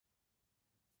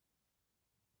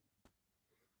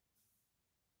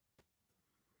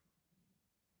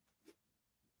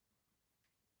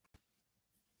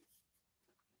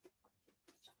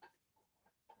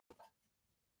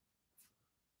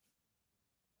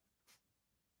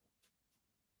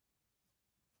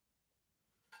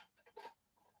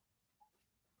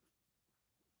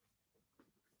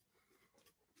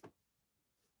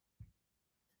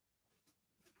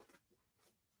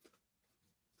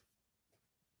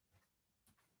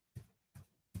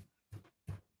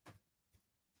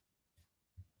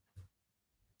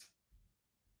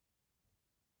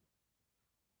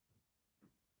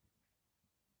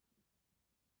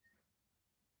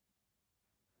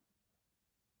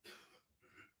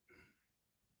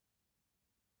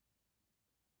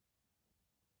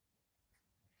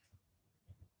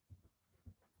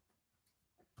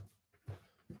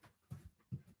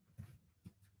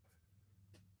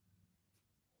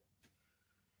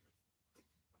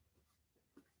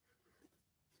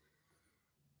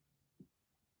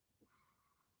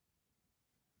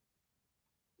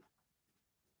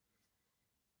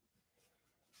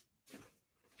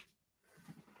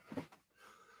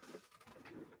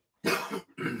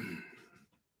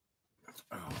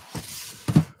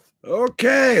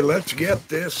Okay, let's get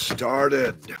this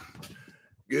started.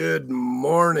 Good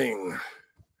morning.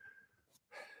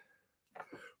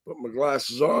 Put my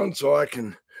glasses on so I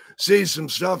can see some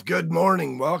stuff. Good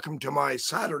morning. Welcome to my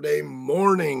Saturday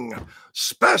morning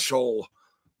special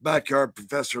Backyard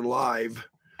Professor Live.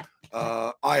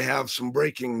 I have some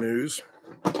breaking news,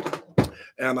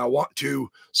 and I want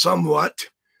to somewhat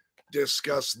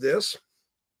discuss this.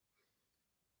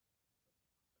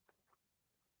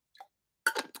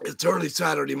 It's early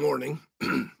Saturday morning.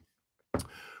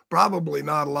 Probably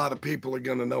not a lot of people are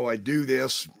going to know I do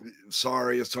this.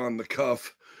 Sorry, it's on the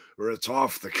cuff or it's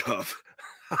off the cuff.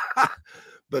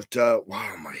 But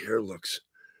wow, my hair looks.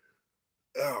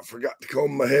 Oh, I forgot to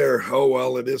comb my hair. Oh,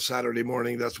 well, it is Saturday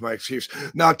morning. That's my excuse.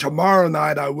 Now, tomorrow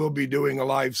night, I will be doing a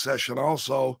live session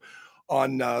also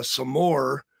on some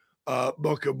more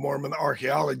Book of Mormon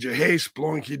archaeology. Hey,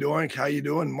 Splunky Doink, how you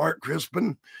doing? Mark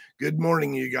Crispin, good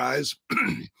morning, you guys.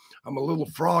 I'm a little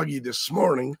froggy this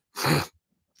morning.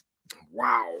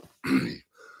 Wow.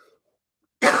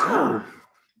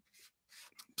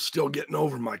 Still getting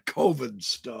over my COVID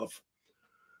stuff.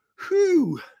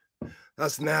 Whew.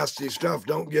 That's nasty stuff.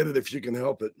 Don't get it if you can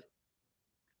help it.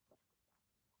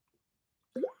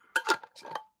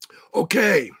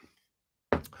 Okay.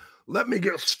 Let me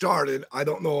get started. I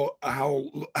don't know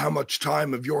how much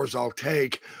time of yours I'll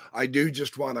take. I do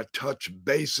just want to touch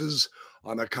bases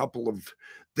on a couple of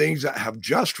things that have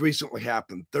just recently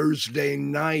happened. Thursday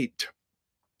night,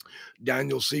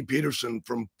 Daniel C. Peterson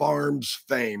from Farms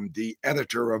fame, the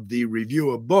editor of the Review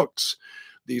of Books,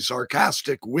 the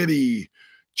sarcastic, witty,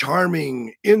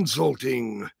 charming,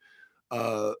 insulting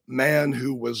man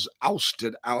who was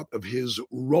ousted out of his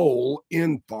role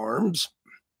in Farms,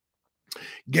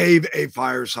 gave a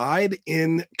fireside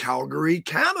in Calgary,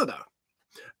 Canada.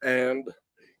 And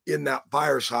in that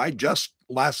fireside, just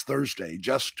last Thursday,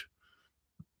 just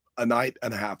a night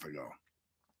and a half ago,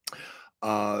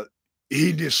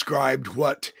 he described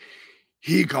what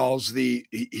he calls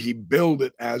he billed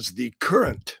it as the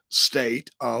current state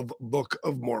of Book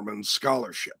of Mormon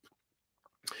scholarship.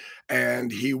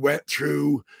 And he went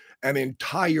through an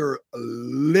entire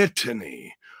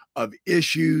litany of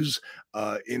issues.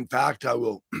 In fact, I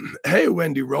will. Hey,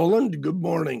 Wendy Rowland, good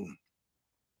morning.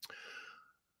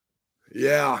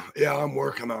 Yeah, I'm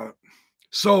working on it.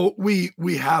 So we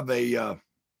have an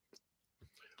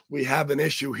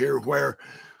issue here where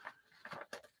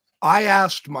I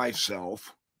asked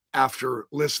myself, after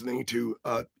listening to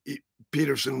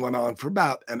Peterson went on for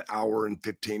about an hour and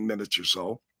 15 minutes or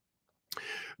so.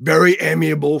 Very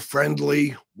amiable,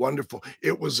 friendly, wonderful.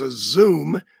 It was a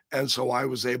Zoom, and so I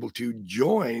was able to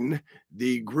join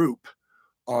the group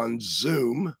on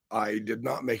Zoom. I did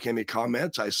not make any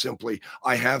comments. I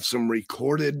have some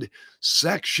recorded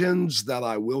sections that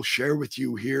I will share with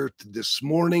you here this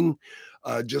morning.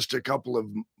 Just a couple of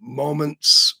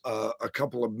moments, a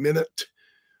couple of minute,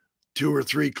 2 or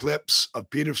 3 clips of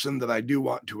Peterson that I do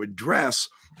want to address.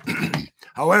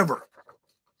 However,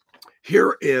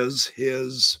 here is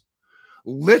his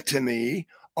litany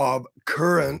of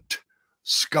current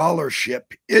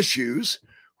scholarship issues,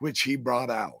 which he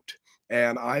brought out.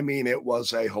 And I mean, it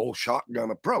was a whole shotgun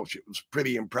approach. It was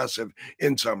pretty impressive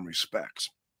in some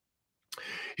respects.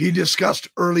 He discussed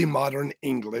early modern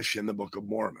English in the Book of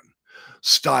Mormon,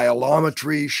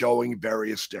 stylometry showing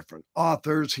various different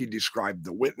authors. He described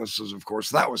the witnesses, of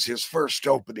course. That was his first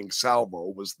opening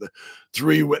salvo, was the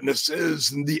 3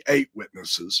 witnesses and the 8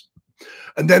 witnesses.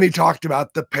 And then he talked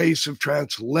about the pace of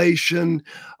translation.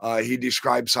 He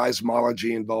described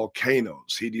seismology and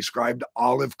volcanoes. He described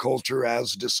olive culture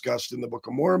as discussed in the Book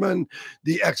of Mormon,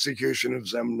 the execution of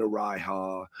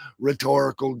Zemnariah,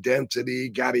 rhetorical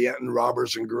density, Gadianton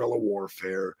robbers and guerrilla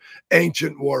warfare,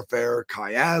 ancient warfare,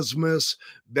 chiasmus,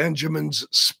 Benjamin's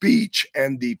speech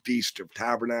and the Feast of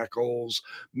Tabernacles,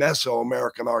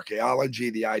 Mesoamerican archaeology,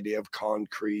 the idea of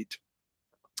concrete.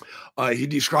 He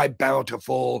described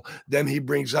bountiful, then he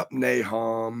brings up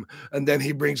Nahum, and then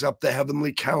he brings up the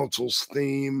heavenly councils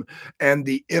theme and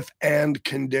the if-and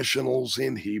conditionals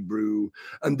in Hebrew,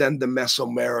 and then the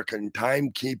Mesoamerican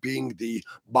timekeeping, the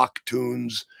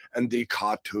Baktuns and the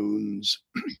Katuns,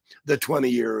 the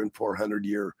 20-year and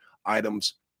 400-year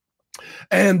items.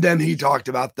 And then he talked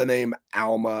about the name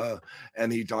Alma,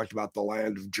 and he talked about the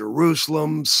land of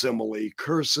Jerusalem, simile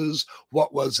curses,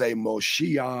 what was a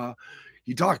Moshiach.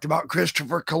 He talked about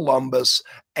Christopher Columbus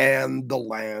and the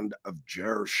land of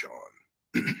Jershon.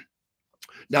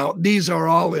 Now, these are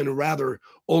all in rather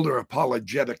older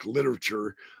apologetic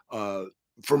literature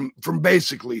from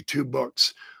basically 2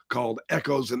 books called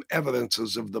Echoes and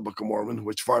Evidences of the Book of Mormon,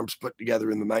 which Farms put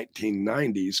together in the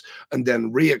 1990s, and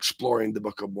then Re-Exploring the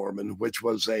Book of Mormon, which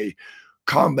was a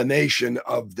combination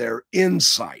of their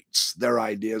insights, their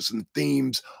ideas and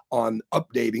themes on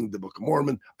updating the Book of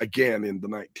Mormon, again in the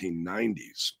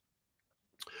 1990s.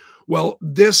 Well,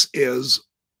 this is,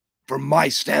 from my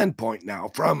standpoint now,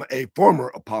 from a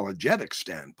former apologetic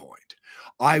standpoint,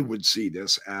 I would see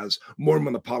this as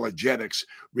Mormon apologetics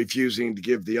refusing to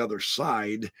give the other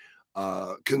side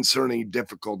concerning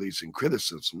difficulties and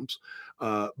criticisms.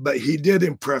 But he did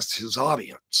impress his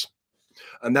audience.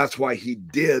 And that's why he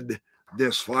did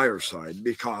this fireside,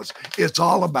 because it's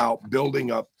all about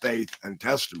building up faith and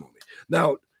testimony.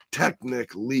 Now,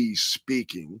 technically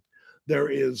speaking, there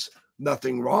is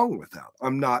nothing wrong with that.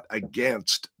 I'm not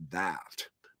against that,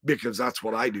 because that's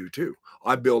what I do too.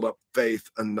 I build up faith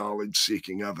and knowledge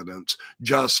seeking evidence,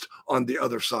 just on the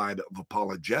other side of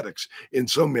apologetics in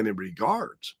so many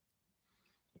regards.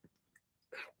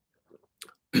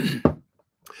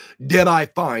 Did I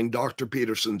find Dr.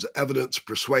 Peterson's evidence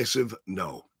persuasive?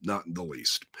 No, not in the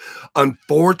least.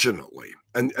 Unfortunately,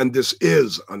 and this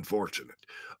is unfortunate,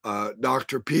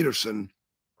 Dr. Peterson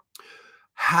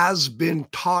has been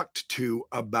talked to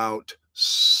about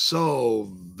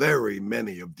so very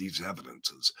many of these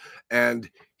evidences, and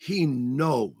he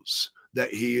knows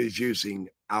that he is using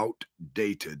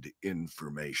outdated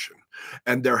information.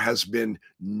 And there has been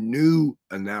new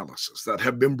analysis that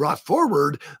have been brought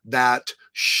forward that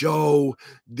show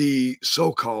the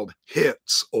so-called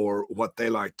hits, or what they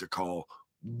like to call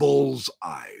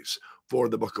bullseyes, for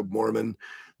the Book of Mormon.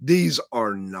 These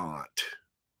are not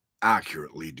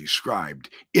accurately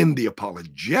described in the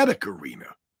apologetic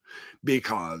arena,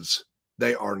 because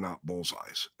they are not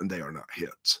bullseyes and they are not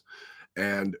hits.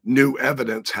 And new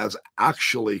evidence has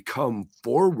actually come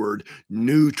forward,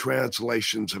 new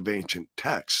translations of ancient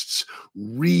texts,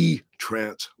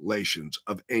 retranslations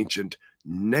of ancient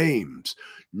names,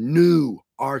 new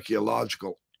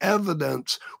archaeological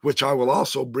evidence, which I will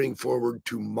also bring forward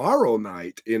tomorrow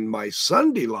night in my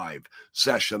Sunday live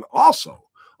session, also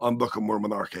on Book of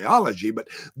Mormon archaeology. But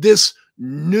this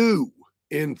new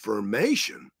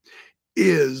information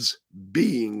is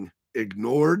being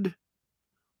ignored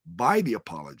by the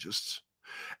apologists,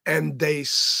 and they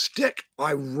stick,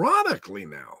 ironically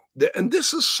now, and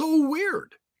this is so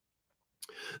weird,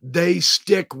 they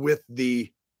stick with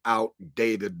the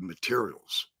outdated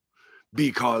materials,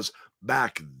 because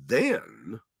back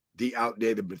then the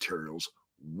outdated materials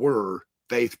were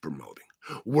faith promoting,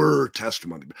 were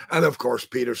testimony. And of course,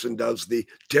 Peterson does the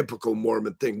typical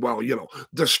Mormon thing. Well,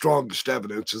 the strongest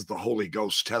evidence is the Holy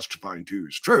Ghost testifying to you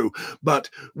is true,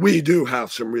 but we do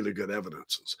have some really good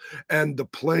evidences. And the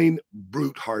plain,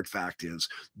 brute, hard fact is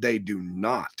they do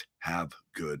not have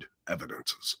good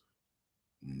evidences.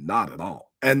 Not at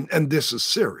all. And this is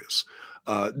serious.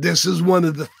 This is one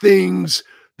of the things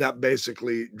that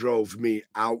basically drove me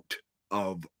out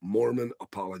of Mormon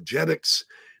apologetics,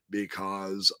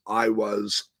 because I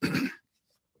was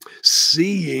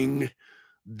seeing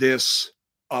this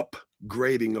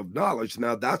upgrading of knowledge.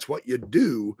 Now, that's what you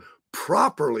do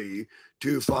properly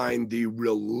to find the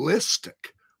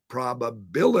realistic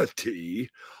probability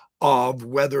of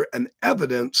whether an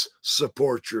evidence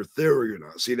supports your theory or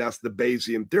not. See, that's the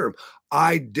Bayesian theorem.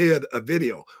 I did a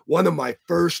video, one of my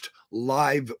first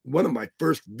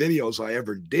videos I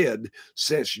ever did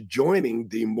since joining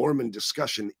the Mormon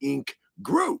Discussion Inc.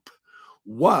 group,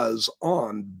 was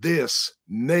on this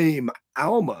name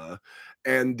Alma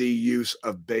and the use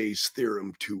of Bayes'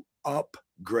 theorem to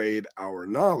upgrade our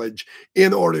knowledge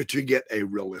in order to get a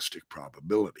realistic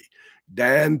probability.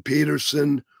 Dan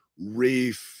Peterson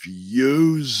refuses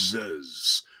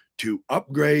to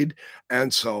upgrade,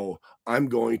 and so I'm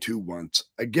going to once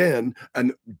again,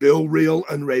 and Bill Reel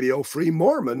and Radio Free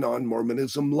Mormon on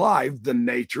Mormonism Live, The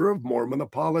Nature of Mormon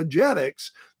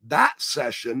Apologetics, that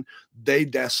session, they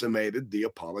decimated the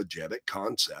apologetic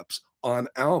concepts on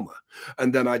Alma.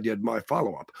 And then I did my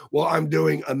follow-up. Well, I'm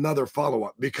doing another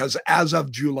follow-up, because as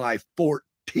of July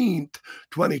 14th,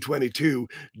 2022,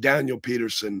 Daniel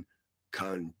Peterson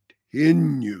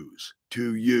continues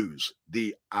to use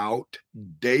the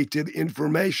outdated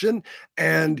information,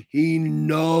 and he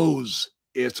knows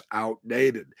it's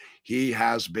outdated. He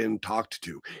has been talked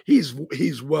to. He's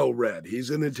well read. He's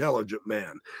an intelligent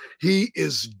man. He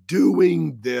is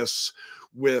doing this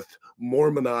with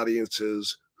Mormon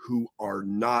audiences who are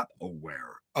not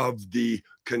aware of the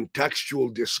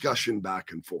contextual discussion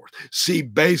back and forth. See,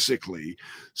 basically,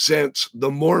 since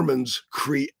the Mormons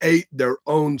create their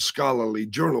own scholarly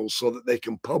journals so that they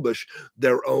can publish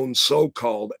their own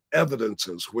so-called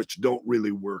evidences, which don't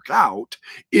really work out,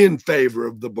 in favor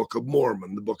of the Book of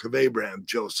Mormon, the Book of Abraham,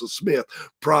 Joseph Smith,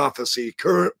 prophecy,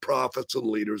 current prophets and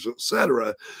leaders,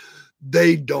 etc.,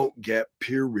 they don't get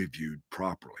peer-reviewed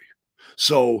properly.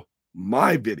 So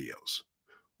my videos,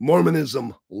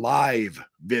 Mormonism Live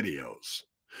videos,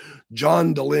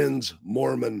 John Dehlin's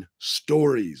Mormon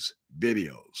Stories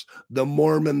videos, the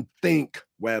Mormon Think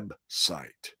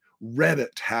website,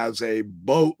 Reddit has a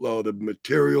boatload of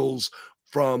materials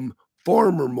from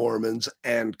former Mormons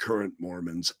and current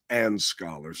Mormons and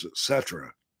scholars,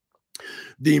 etc.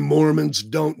 The Mormons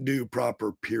don't do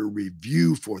proper peer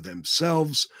review for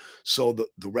themselves, so that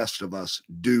the rest of us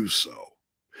do so.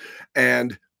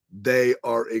 And they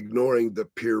are ignoring the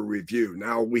peer review.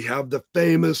 Now, we have the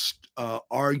famous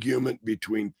argument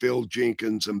between Phil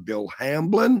Jenkins and Bill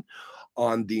Hamblin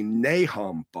on the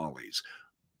Nahum follies.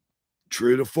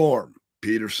 True to form,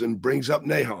 Peterson brings up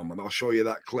Nahum, and I'll show you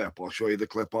that clip. I'll show you the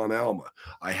clip on Alma.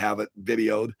 I have it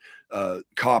videoed,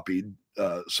 copied,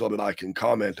 so that I can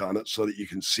comment on it, so that you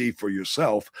can see for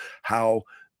yourself how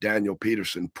Daniel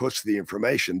Peterson puts the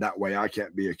information. That way I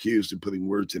can't be accused of putting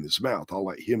words in his mouth. I'll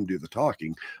let him do the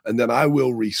talking, and then I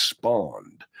will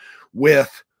respond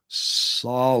with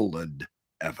solid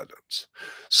evidence.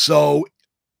 So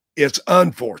it's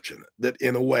unfortunate that,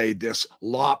 in a way, this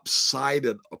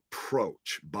lopsided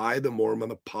approach by the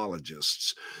Mormon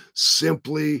apologists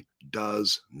simply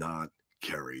does not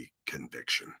carry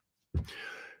conviction.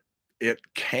 It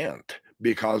can't,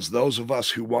 because those of us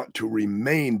who want to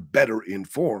remain better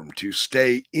informed, to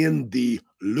stay in the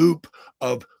loop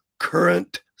of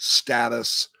current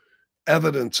status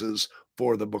evidences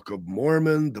for the Book of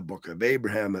Mormon, the Book of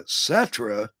Abraham,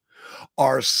 etc.,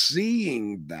 are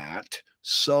seeing that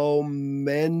so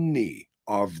many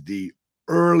of the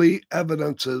early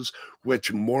evidences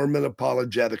which Mormon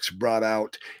apologetics brought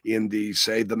out in the,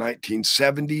 say, the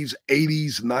 1970s,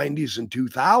 80s, 90s, and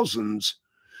 2000s,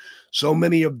 so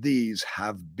many of these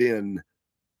have been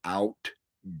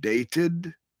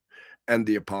outdated, and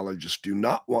the apologists do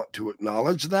not want to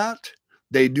acknowledge that.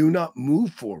 They do not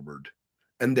move forward,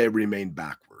 and they remain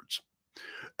backwards.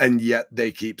 And yet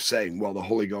they keep saying, well, the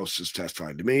Holy Ghost has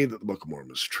testified to me that the Book of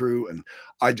Mormon is true. And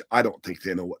I don't think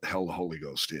they know what the hell the Holy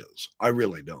Ghost is. I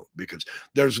really don't, because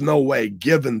there's no way,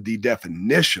 given the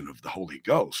definition of the Holy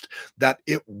Ghost, that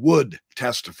it would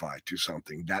testify to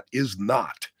something that is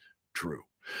not true.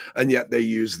 And yet they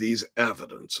use these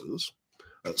evidences,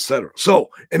 etc.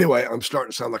 So anyway, I'm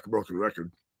starting to sound like a broken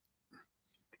record.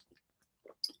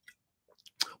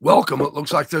 Welcome. It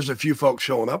looks like there's a few folks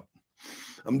showing up.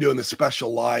 I'm doing a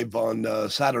special live on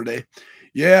Saturday.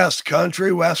 Yes,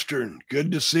 Country Western.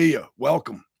 Good to see you.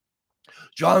 Welcome.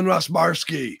 John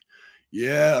Rosbarski.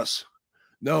 Yes.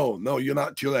 No, you're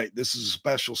not too late. This is a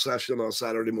special session on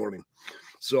Saturday morning.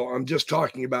 So I'm just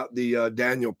talking about the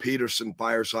Daniel Peterson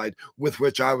fireside, with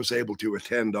which I was able to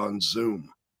attend on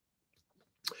Zoom.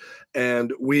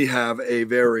 And we have a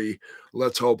very,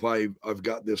 let's hope I've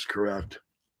got this correct.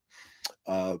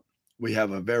 We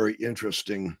have a very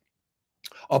interesting,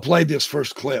 I'll play this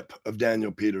first clip of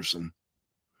Daniel Peterson.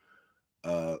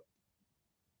 I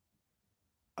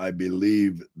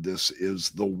believe this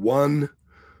is the one.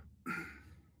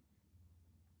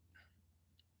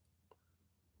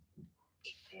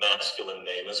 Masculine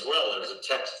name as well. There's a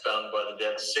text found by the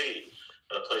Dead Sea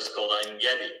in a place called Ein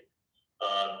Gedi.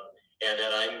 And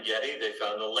at Ein Gedi, they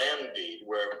found a land deed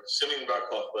where Simeon Bar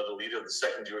Kokhba, the leader of the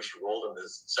Second Jewish Revolt in the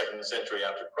 2nd century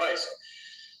after Christ,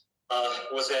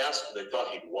 was asked. They thought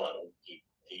he'd won. He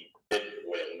didn't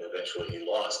win. Eventually he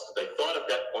lost. But they thought at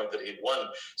that point that he'd won.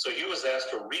 So he was asked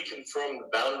to reconfirm the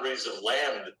boundaries of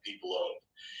land that people owned.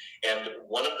 And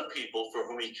one of the people for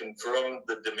whom he confirmed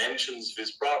the dimensions of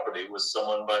his property was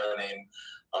someone by the name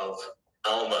of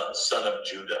Alma, son of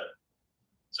Judah.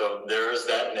 So there is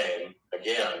that name,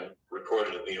 again,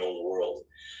 recorded in the Old World.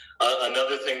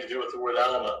 Another thing to do with the word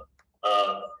Alma,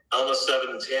 Alma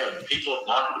 7:10. People have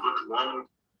mocked the Book of Mormon.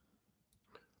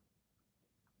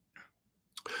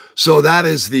 So that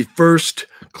is the first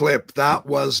clip. That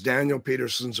was Daniel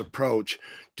Peterson's approach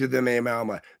to the name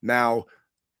Alma. Now,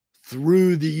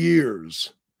 through the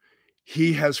years,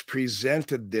 he has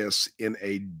presented this in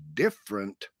a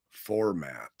different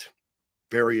format,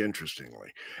 very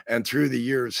interestingly. And through the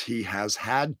years, he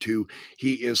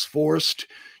is forced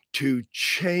to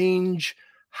change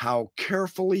how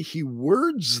carefully he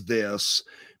words this,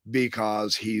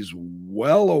 because he's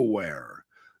well aware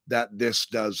that this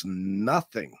does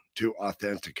nothing to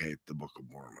authenticate the Book of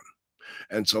Mormon.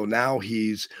 And so now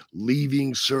he's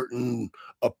leaving certain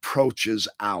approaches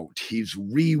out. He's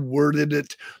reworded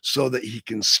it so that he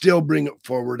can still bring it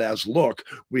forward as, look,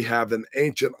 we have an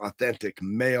ancient, authentic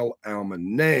male Alma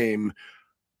name.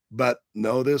 But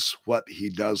notice what he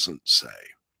doesn't say.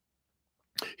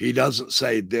 He doesn't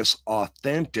say this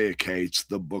authenticates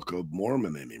the Book of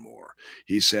Mormon anymore.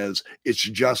 He says it's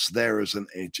just there as an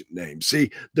ancient name.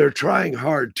 See, they're trying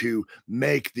hard to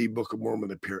make the Book of Mormon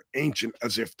appear ancient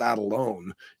as if that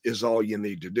alone is all you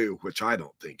need to do, which I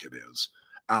don't think it is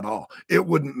at all. It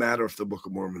wouldn't matter if the Book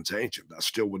of Mormon's ancient. That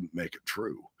still wouldn't make it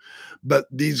true. But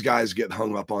these guys get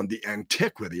hung up on the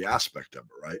antiquity aspect of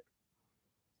it, right?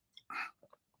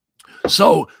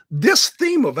 So this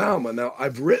theme of Alma, now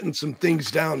I've written some things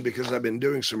down because I've been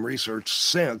doing some research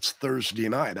since Thursday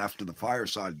night after the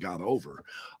fireside got over.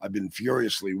 I've been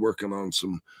furiously working on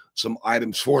some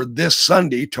items for this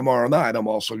Sunday. Tomorrow night, I'm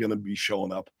also going to be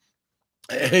showing up.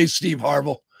 Hey, Steve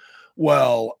Harville.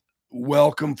 Well,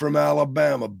 welcome from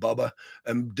Alabama, Bubba.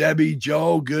 And Debbie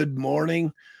Joe, good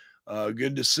morning.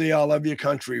 Good to see all of you,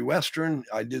 Country Western.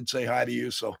 I did say hi to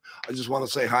you, so I just want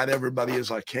to say hi to everybody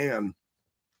as I can.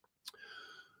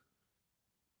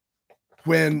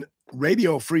 When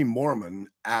Radio Free Mormon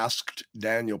asked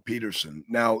Daniel Peterson,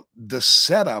 now the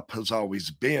setup has always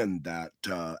been that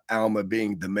Alma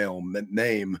being the male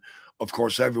name, of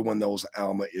course, everyone knows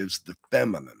Alma is the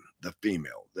feminine, the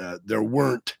female. There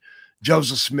weren't,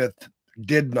 Joseph Smith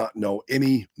did not know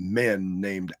any men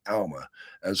named Alma.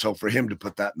 And so for him to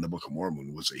put that in the Book of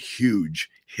Mormon was a huge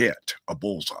hit, a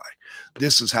bullseye.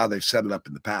 This is how they've set it up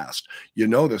in the past. You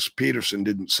notice Peterson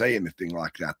didn't say anything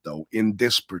like that, though, in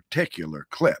this particular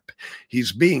clip.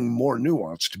 He's being more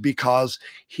nuanced because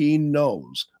he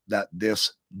knows that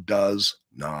this does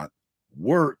not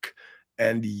work.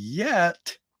 And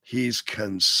yet he's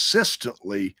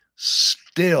consistently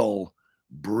still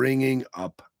bringing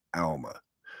up Alma.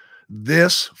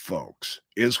 This, folks,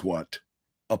 is what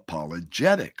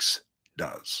apologetics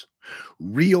does.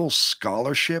 Real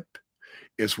scholarship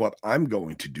is what I'm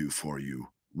going to do for you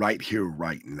right here,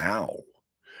 right now.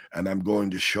 And I'm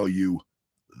going to show you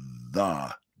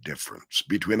the difference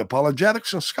between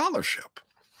apologetics and scholarship.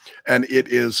 And it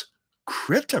is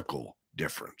critical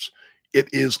difference. It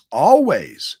is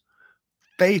always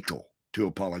fatal to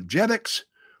apologetics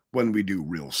when we do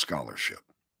real scholarship.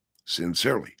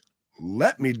 Sincerely,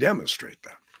 let me demonstrate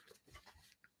that.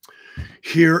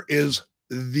 Here is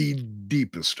the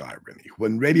deepest irony.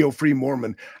 When Radio Free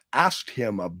Mormon asked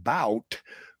him about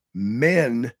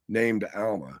men named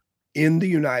Alma in the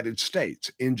United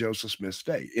States, in Joseph Smith's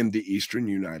day, in the eastern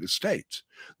United States,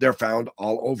 they're found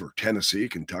all over Tennessee,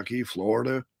 Kentucky,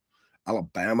 Florida,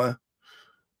 Alabama,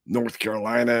 North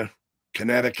Carolina,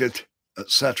 Connecticut,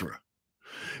 etc.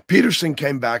 Peterson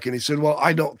came back and he said, well,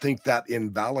 I don't think that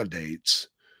invalidates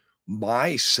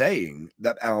my saying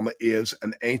that Alma is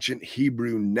an ancient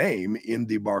Hebrew name in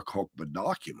the Bar Kokhba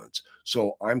documents.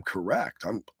 So I'm correct.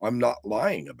 I'm not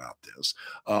lying about this.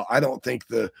 I don't think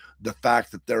the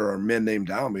fact that there are men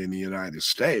named Alma in the United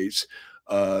States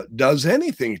does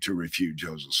anything to refute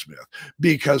Joseph Smith.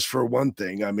 Because for one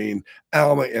thing, I mean,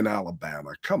 Alma in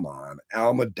Alabama, come on,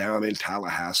 Alma down in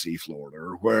Tallahassee, Florida,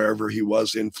 or wherever he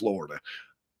was in Florida.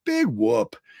 Big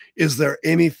whoop. Is there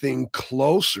anything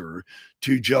closer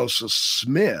to Joseph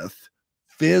Smith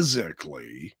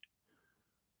physically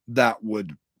that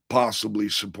would possibly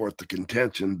support the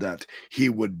contention that he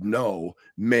would know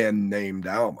men named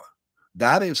Alma?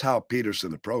 That is how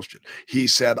Peterson approached it. He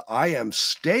said, I am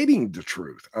stating the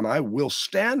truth, and I will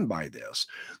stand by this,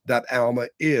 that Alma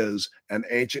is an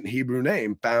ancient Hebrew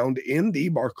name found in the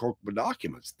Bar Kokhba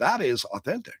documents. That is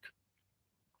authentic.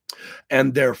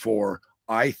 And therefore,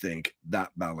 I think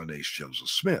that validates Joseph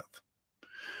Smith.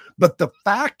 But the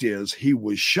fact is, he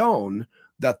was shown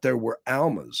that there were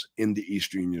Almas in the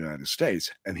eastern United States,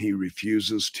 and he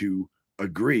refuses to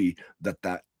agree that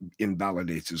that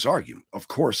invalidates his argument. Of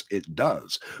course, it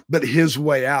does. But his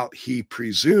way out, he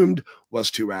presumed,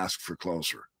 was to ask for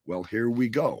closer. Well, here we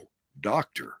go.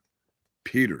 Dr.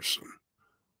 Peterson.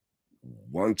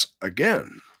 Once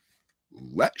again,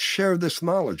 let's share this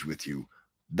knowledge with you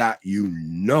that you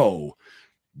know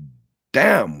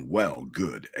damn well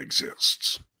good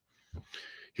exists.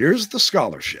 Here's the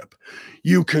scholarship.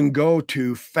 You can go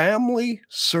to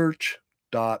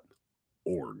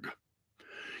familysearch.org.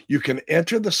 You can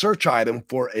enter the search item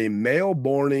for a male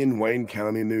born in Wayne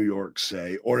County, New York,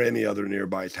 say, or any other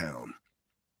nearby town.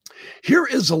 Here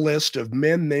is a list of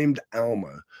men named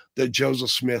Alma that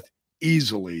Joseph Smith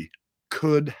easily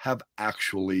could have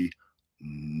actually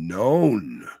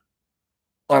known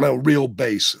on a real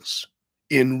basis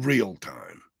in real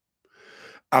time.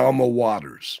 Alma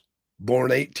Waters,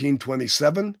 born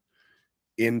 1827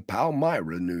 in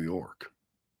Palmyra, New York.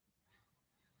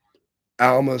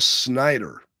 Alma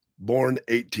Snyder, born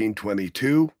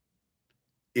 1822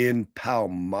 in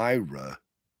Palmyra,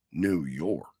 New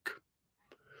York.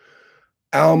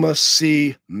 Alma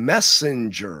C.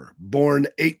 Messenger, born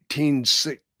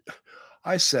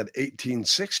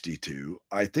 1862.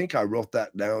 I think I wrote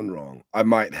that down wrong. I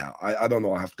might have. I don't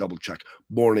know. I have to double check.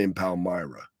 Born in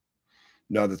Palmyra.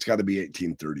 No, that's got to be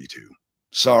 1832.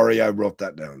 Sorry, I wrote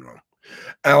that down wrong.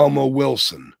 Alma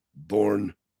Wilson,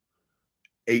 born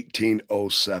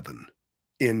 1807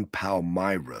 in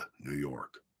Palmyra, New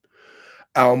York.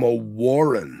 Alma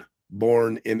Warren,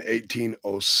 born in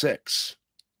 1806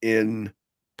 in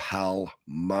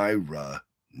Palmyra,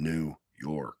 New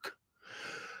York.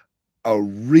 A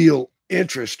real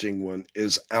interesting one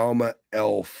is Alma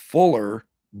L. Fuller,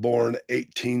 born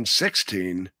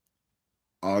 1816,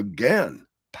 again,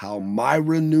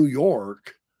 Palmyra, New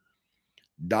York,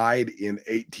 died in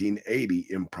 1880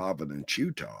 in Providence,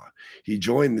 Utah. He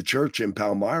joined the church in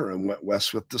Palmyra and went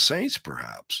west with the saints,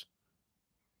 perhaps,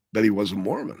 but he was a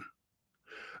Mormon.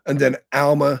 And then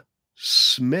Alma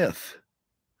Smith,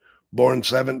 born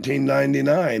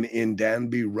 1799 in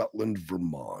Danby, Rutland,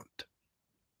 Vermont.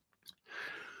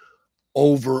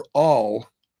 Overall,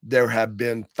 there have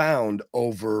been found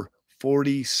over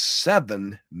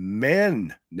 47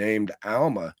 men named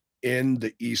Alma in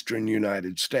the eastern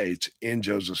United States in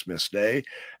Joseph Smith's day,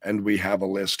 and we have a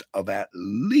list of at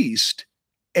least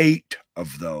 8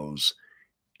 of those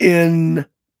in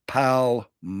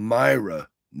Palmyra,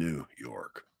 New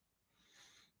York.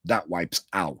 That wipes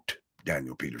out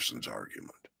Daniel Peterson's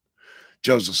argument.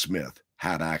 Joseph Smith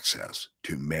had access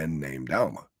to men named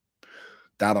Alma.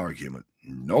 That argument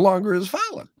no longer is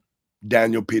valid.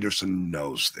 Daniel Peterson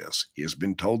knows this. He has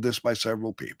been told this by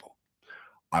several people.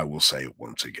 I will say it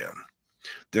once again.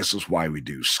 This is why we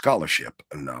do scholarship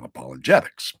and not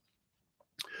apologetics.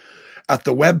 At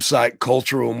the website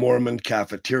Cultural Mormon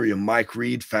Cafeteria, Mike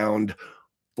Reed found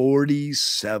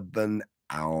 47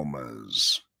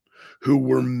 Almas who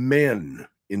were men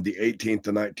in the 18th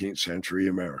and 19th century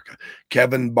America.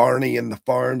 Kevin Barney in the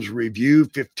Farms Review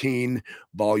 15,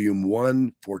 Volume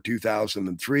 1 for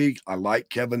 2003. I like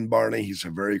Kevin Barney. He's a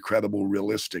very credible,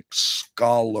 realistic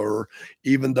scholar,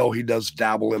 even though he does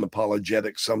dabble in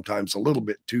apologetics sometimes a little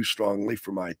bit too strongly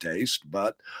for my taste,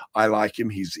 but I like him.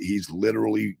 He's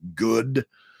literally good,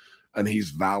 and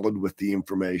he's valid with the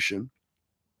information.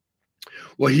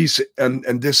 Well,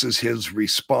 and this is his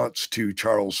response to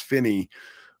Charles Finney,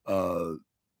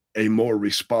 a more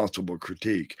responsible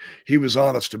critique. He was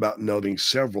honest about noting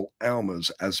several Almas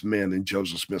as men in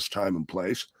Joseph Smith's time and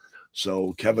place.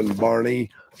 So, Kevin Barney,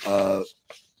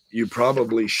 you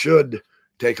probably should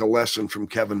take a lesson from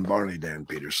Kevin Barney, Dan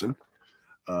Peterson,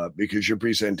 because your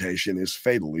presentation is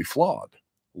fatally flawed,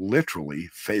 literally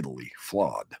fatally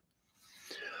flawed.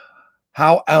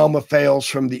 How Alma fails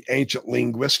from the ancient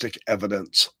linguistic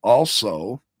evidence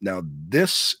also. Now,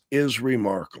 this is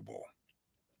remarkable.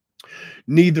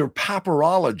 Neither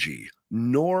papyrology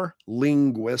nor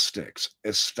linguistics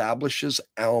establishes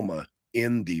Alma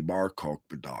in the Bar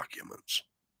Kokhba documents.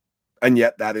 And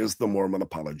yet that is the Mormon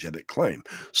apologetic claim.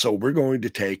 So we're going to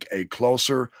take a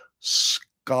closer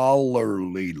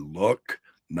scholarly look,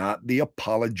 not the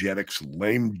apologetics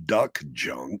lame duck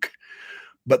junk,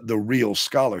 but the real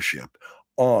scholarship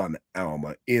on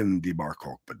Alma in the Bar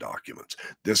Kokhba documents.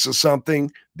 This is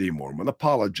something the Mormon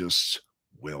apologists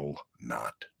will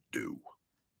not do.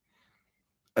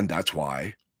 And that's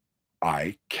why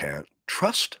I can't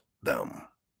trust them.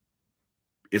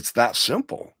 It's that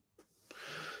simple.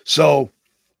 So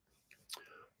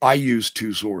I use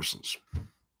 2 sources.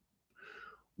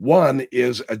 One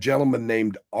is a gentleman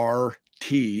named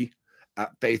R.T.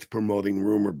 at Faith Promoting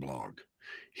Rumor Blog.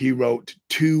 He wrote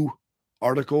 2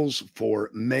 articles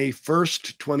for May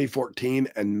 1st, 2014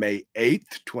 and May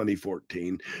 8th,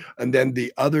 2014. And then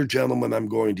the other gentleman I'm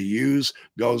going to use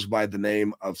goes by the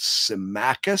name of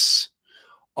Symmachus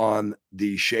on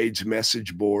the Shades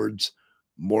message boards,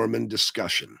 Mormon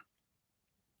discussion,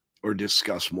 or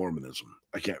discuss Mormonism.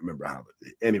 I can't remember how.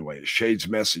 Anyway, Shades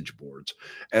message boards,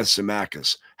 as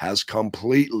Symmachus has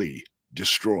completely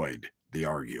destroyed the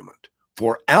argument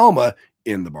for Alma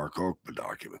in the Bar Kokhba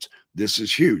documents. This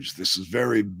is huge. This is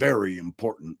very, very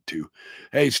important to.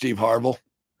 Hey, Steve Harville.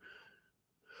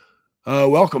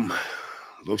 Welcome.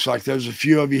 Looks like there's a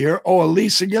few of you here. Oh,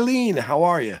 Elisa Galeen, how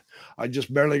are you? I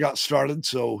just barely got started,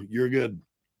 so you're good.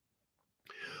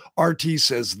 RT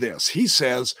says this. He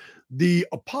says, the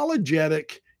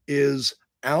apologetic is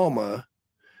Alma,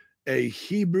 a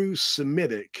Hebrew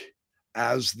Semitic,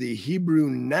 as the Hebrew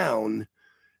noun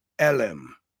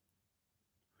Elim.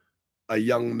 a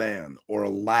young man or a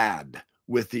lad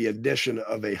with the addition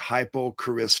of a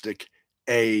hypochoristic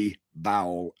A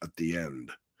vowel at the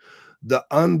end. The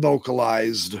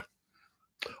unvocalized,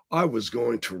 I was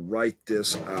going to write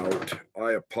this out.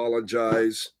 I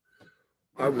apologize.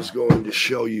 I was going to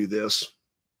show you this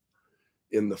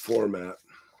in the format.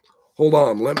 Hold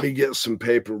on, let me get some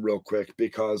paper real quick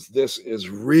because this is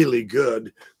really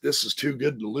good. This is too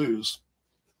good to lose.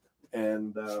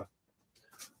 And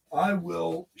I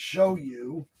will show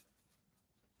you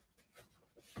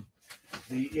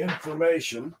the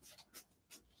information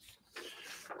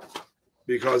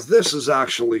because this is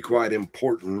actually quite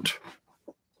important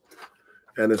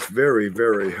and it's very,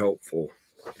 very helpful.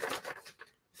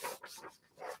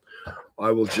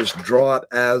 I will just draw it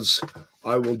as,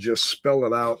 I will just spell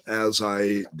it out as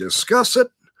I discuss it.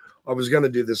 I was going to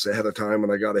do this ahead of time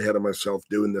and I got ahead of myself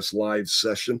doing this live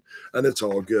session, and it's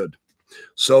all good.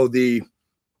 So the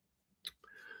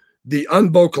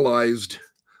unvocalized,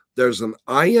 there's an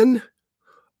ayin,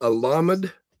 a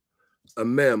lamed, a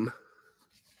mem.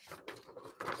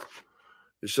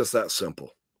 It's just that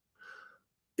simple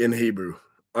in Hebrew.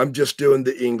 I'm just doing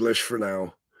the English for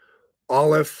now.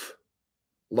 Aleph,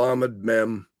 lamed,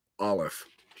 mem, aleph.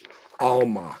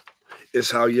 Alma is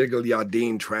how Yigal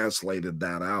Yadin translated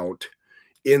that out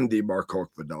in the Bar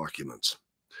Kokhba documents.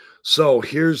 So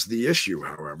here's the issue,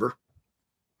 however.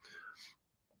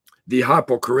 The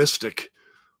hypochoristic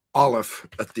aleph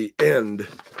at the end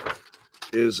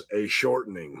is a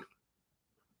shortening,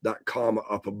 that comma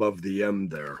up above the M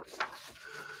there.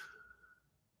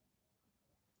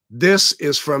 This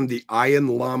is from the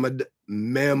ayin lamed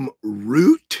mem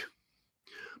root,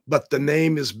 but the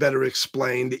name is better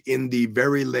explained in the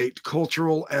very late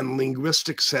cultural and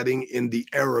linguistic setting in the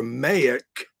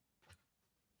Aramaic.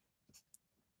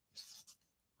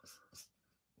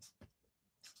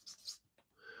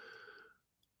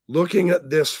 Looking at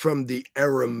this from the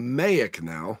Aramaic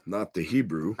now, not the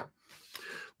Hebrew,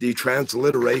 the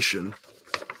transliteration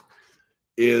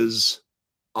is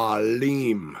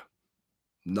alim,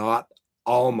 not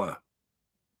alma.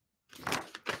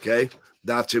 Okay,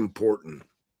 that's important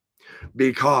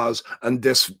because, and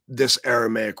this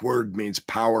Aramaic word means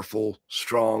powerful,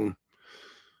 strong,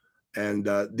 and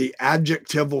the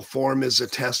adjectival form is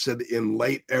attested in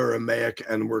late Aramaic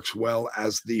and works well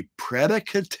as the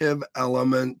predicative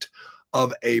element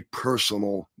of a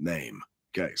personal name.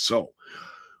 Okay, so,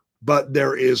 but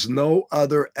there is no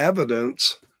other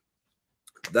evidence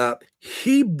that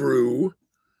Hebrew,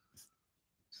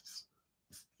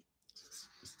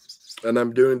 and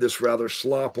I'm doing this rather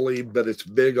sloppily, but it's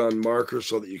big on markers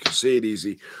so that you can see it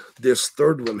easy. This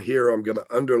third one here, I'm going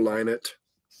to underline it.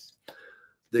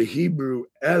 The Hebrew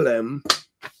elem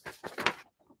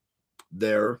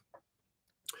there.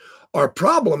 Our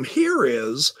problem here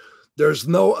is there's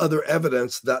no other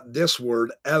evidence that this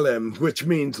word elem, which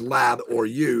means lad or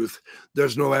youth,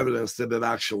 there's no evidence that it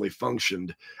actually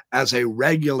functioned as a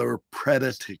regular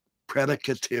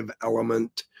predicative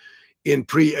element in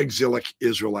pre-exilic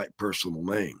Israelite personal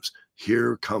names.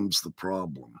 Here comes the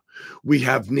problem. We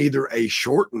have neither a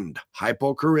shortened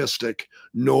hypochoristic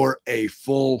nor a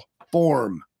full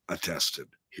form attested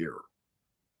here.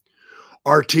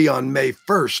 RT on May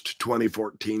 1st,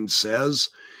 2014 says,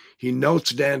 he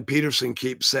notes Dan Peterson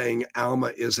keeps saying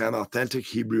Alma is an authentic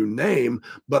Hebrew name,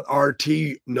 but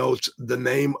RT notes the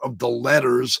name of the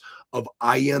letters of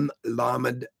Ayin,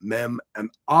 Lamed, Mem, and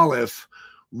Aleph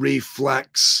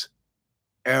reflects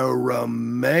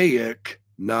Aramaic,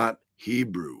 not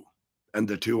Hebrew. And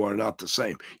the two are not the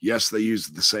same. Yes, they use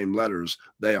the same letters.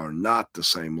 They are not the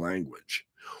same language.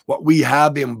 What we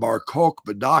have in Bar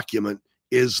Kokhba document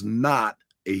is not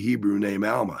a Hebrew name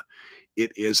Alma.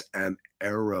 It is an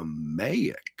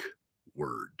Aramaic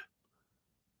word.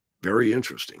 Very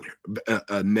interesting.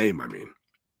 Name, I mean.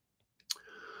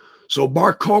 So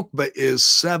Bar Kokhba is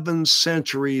 7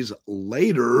 centuries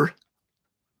later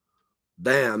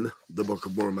than the Book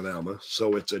of Mormon Alma,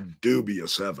 so it's a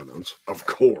dubious evidence, of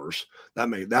course.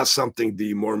 That's something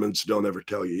the Mormons don't ever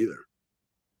tell you either.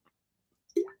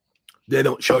 They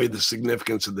don't show you the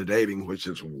significance of the dating, which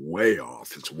is way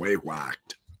off. It's way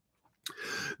whacked.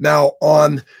 Now,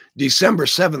 on December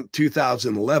 7th,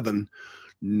 2011,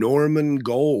 Norman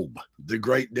Golb, the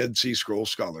great Dead Sea Scroll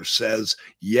scholar, says,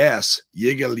 yes,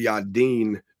 Yigal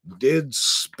Yadin did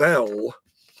spell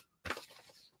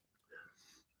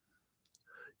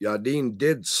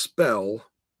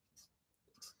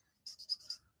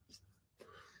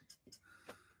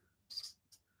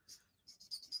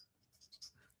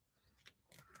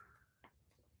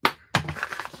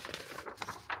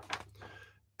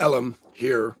Elam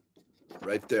here,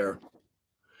 right there.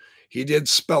 He did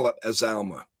spell it as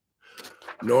Alma.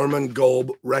 Norman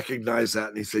Golb recognized that,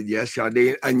 and he said, yes,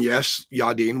 Yadin, and yes,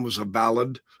 Yadin was a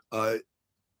valid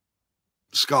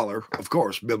scholar, of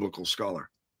course, biblical scholar.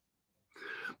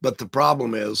 But the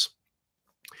problem is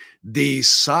the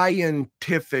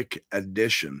scientific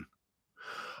edition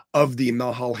of the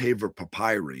Nahal Haver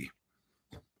Papyri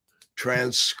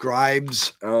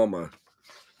transcribes Alma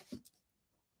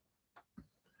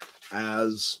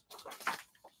as,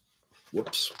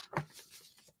 whoops.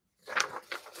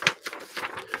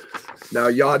 Now,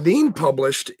 Yadin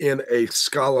published in a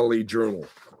scholarly journal,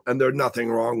 and there's nothing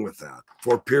wrong with that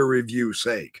for peer review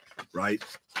sake, right?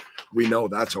 We know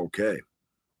that's okay.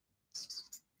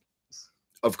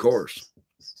 Of course.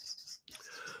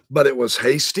 But it was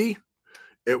hasty.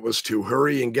 It was to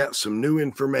hurry and get some new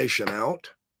information out.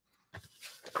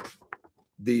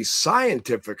 The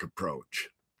scientific approach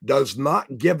does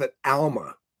not give it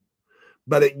Alma,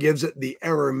 but it gives it the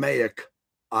Aramaic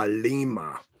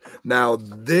Alima. Now,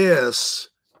 this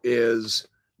is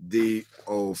the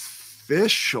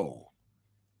official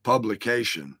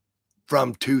publication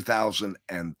from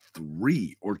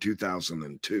 2003 or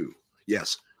 2002.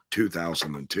 Yes,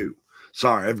 2002.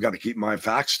 Sorry, I've got to keep my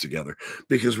facts together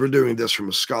because we're doing this from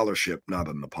a scholarship, not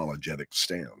an apologetic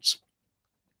stance.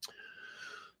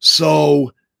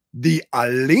 So the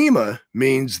Alima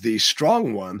means the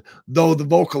strong one, though the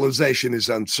vocalization is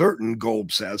uncertain,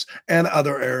 Golb says, and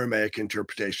other Aramaic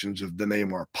interpretations of the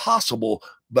name are possible,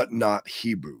 but not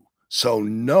Hebrew. So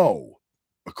no,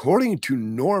 according to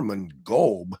Norman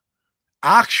Golb,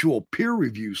 actual peer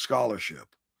review scholarship,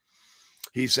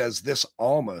 he says this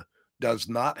Alma does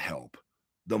not help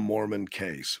the Mormon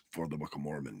case for the Book of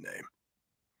Mormon name.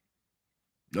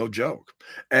 No joke.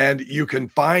 And you can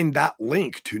find that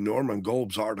link to Norman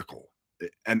Golb's article,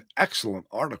 an excellent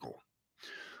article,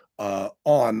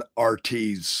 on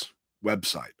RT's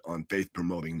website, on Faith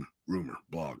Promoting Rumor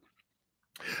blog.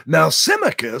 Now,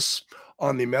 Symmachus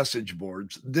on the message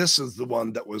boards, this is the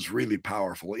one that was really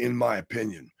powerful, in my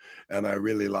opinion, and I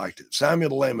really liked it. Samuel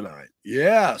the Lamanite.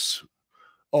 Yes.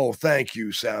 Oh, thank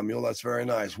you, Samuel. That's very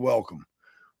nice. Welcome.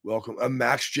 Welcome.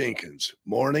 Max Jenkins.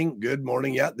 Morning. Good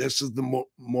morning. Yeah, this is the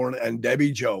morning. And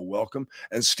Debbie Joe. Welcome.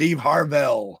 And Steve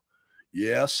Harvell.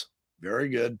 Yes. Very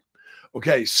good.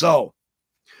 Okay. So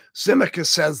Symmachus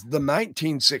says the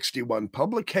 1961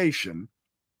 publication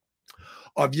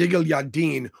of Yigal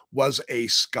Yadin was a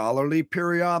scholarly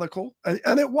periodical,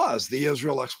 and it was the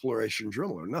Israel Exploration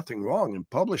Journal. There's nothing wrong in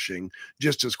publishing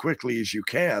just as quickly as you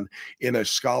can in a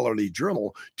scholarly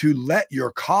journal to let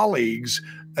your colleagues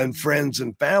and friends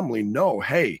and family know,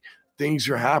 hey, things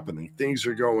are happening, things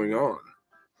are going on.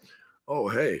 Oh,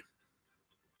 hey.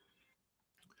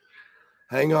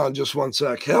 Hang on just one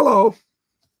sec. Hello.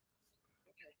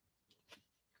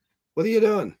 What are you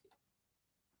doing?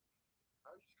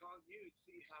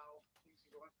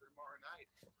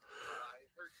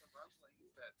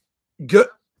 Good.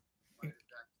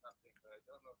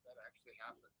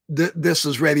 This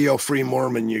is Radio Free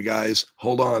Mormon, you guys.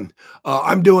 Hold on.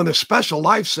 I'm doing a special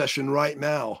live session right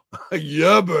now.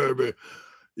 Yeah, baby.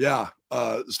 Yeah.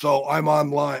 So I'm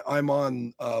online. I'm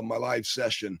on my live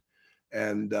session.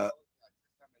 And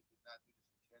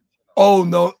oh,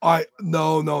 no,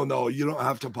 no. You don't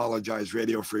have to apologize,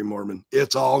 Radio Free Mormon.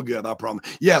 It's all good, I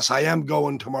promise. Yes, I am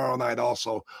going tomorrow night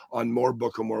also on more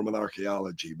Book of Mormon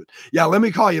archaeology. But yeah, let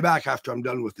me call you back after I'm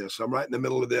done with this. I'm right in the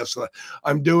middle of this.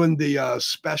 I'm doing the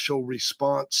special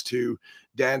response to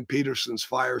Dan Peterson's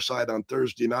fireside on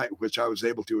Thursday night, which I was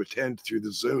able to attend through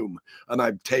the Zoom. And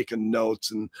I've taken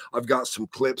notes, and I've got some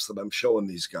clips that I'm showing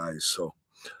these guys. So.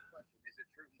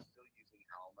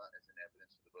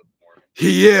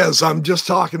 He is. I'm just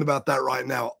talking about that right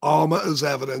now. Alma is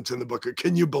evidence in the book.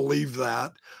 Can you believe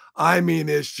that? I mean,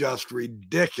 it's just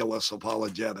ridiculous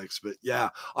apologetics. But yeah,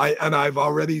 I've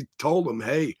already told him,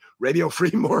 hey, Radio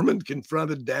Free Mormon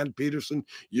confronted Dan Peterson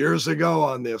years ago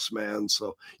on this, man.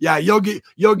 So yeah, you'll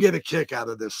get a kick out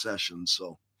of this session.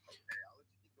 So.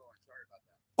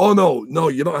 Oh no,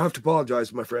 you don't have to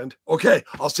apologize, my friend. Okay,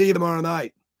 I'll see you tomorrow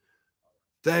night.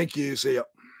 Thank you. See ya.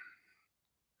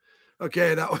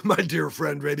 Okay, that was my dear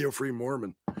friend, Radio Free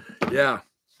Mormon. Yeah.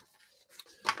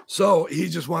 So he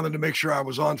just wanted to make sure I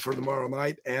was on for tomorrow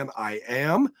night, and I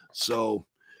am. So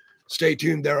stay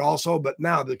tuned there also. But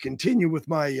now to continue with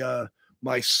my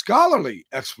my scholarly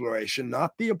exploration,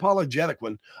 not the apologetic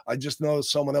one. I just noticed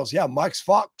someone else. Yeah, Mike's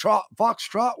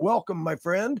Foxtrot. Welcome, my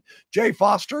friend. Jay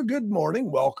Foster, good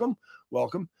morning. Welcome.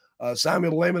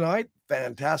 Samuel Lamanite,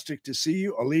 fantastic to see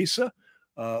you. Elisa.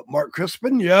 Mark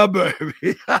Crispin, yeah,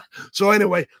 baby. So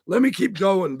anyway, let me keep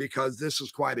going because this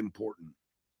is quite important.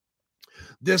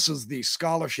 This is the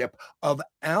scholarship of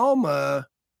Alma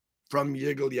from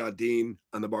Yigal Yadin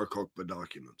and the Bar Kokhba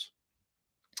documents.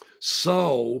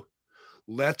 So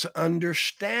let's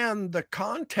understand the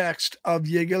context of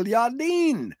Yigal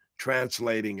Yadin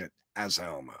translating it as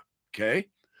Alma. Okay?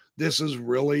 This is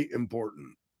really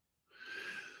important.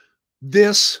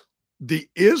 The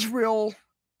Israel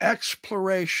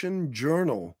Exploration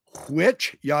Journal,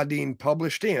 which Yadin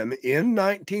published in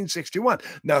 1961.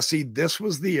 Now, see, this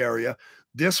was the area,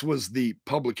 this was the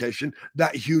publication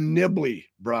that Hugh Nibley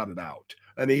brought it out.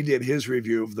 And he did his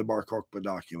review of the Bar Kokhba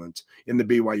documents in the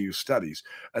BYU studies.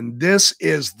 And this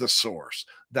is the source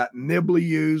that Nibley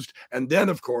used. And then,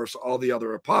 of course, all the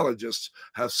other apologists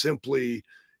have simply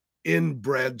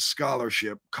inbred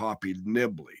scholarship copied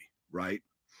Nibley, right?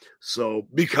 So,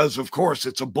 because of course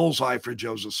it's a bullseye for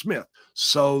Joseph Smith.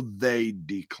 So they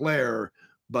declare,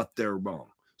 but they're wrong.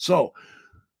 So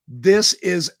this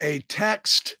is a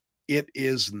text. It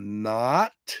is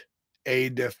not a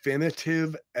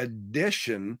definitive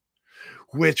edition,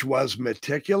 which was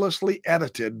meticulously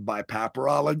edited by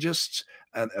papyrologists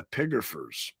and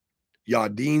epigraphers.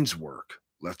 Yadin's work.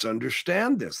 Let's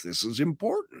understand this. This is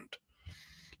important.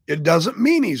 It doesn't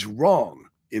mean he's wrong.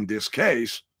 In this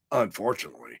case,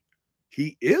 unfortunately,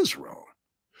 he is wrong.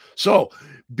 So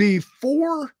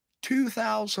before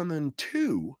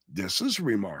 2002, this is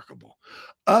remarkable,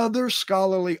 other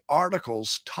scholarly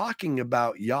articles talking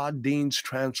about Yadin's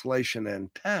translation and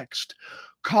text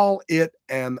call it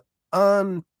an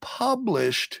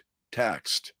unpublished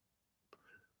text.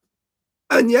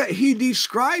 And yet he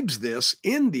describes this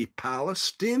in the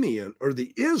Palestinian or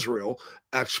the Israel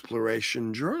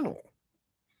Exploration Journal.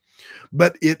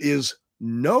 But it is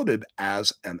noted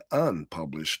as an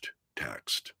unpublished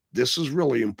text. This is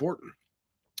really important.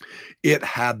 It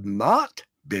had not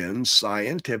been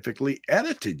scientifically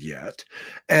edited yet,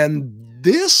 and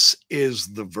this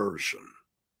is the version,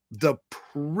 the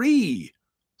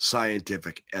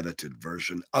pre-scientific edited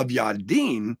version of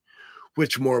Yadin,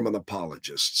 which Mormon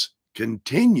apologists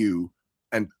continue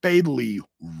and fatally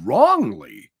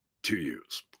wrongly to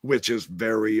use, which is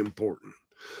very important.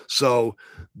 So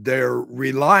they're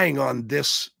relying on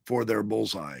this for their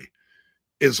bullseye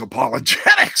is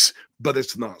apologetics, but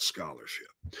it's not scholarship.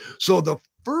 So the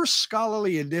first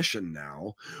scholarly edition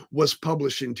now was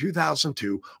published in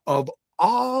 2002 of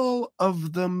all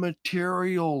of the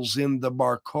materials in the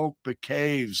Bar Kokhba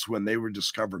caves when they were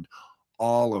discovered,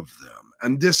 all of them.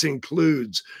 And this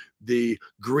includes the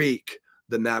Greek,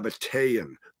 the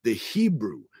Nabatean, the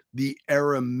Hebrew, the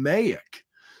Aramaic.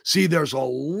 See, there's a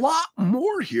lot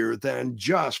more here than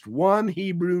just one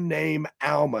Hebrew name,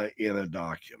 Alma, in a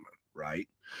document, right?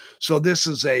 So this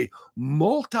is a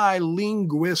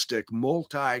multilinguistic,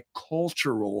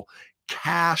 multicultural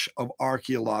cache of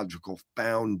archaeological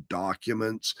found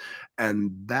documents,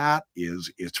 and that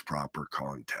is its proper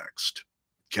context.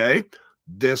 Okay?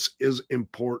 This is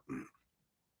important.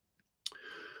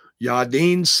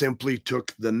 Yadin simply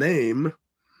took the name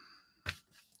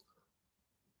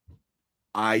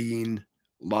Ayin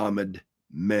Lamed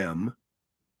Mem,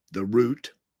 the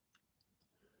root,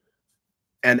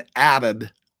 and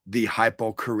added the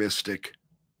hypochoristic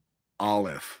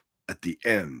aleph at the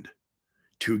end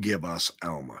to give us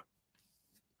Alma,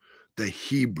 the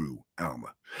Hebrew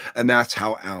Alma. And that's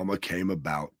how Alma came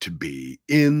about to be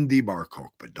in the Bar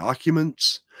Kokhba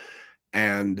documents,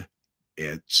 and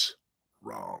it's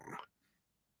wrong.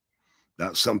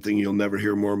 That's something you'll never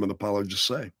hear Mormon apologists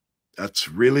say. That's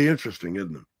really interesting,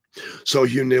 isn't it? So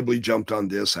Hugh Nibley jumped on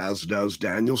this, as does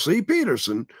Daniel C.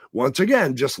 Peterson. Once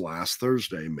again, just last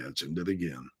Thursday, mentioned it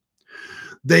again.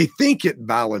 They think it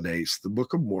validates the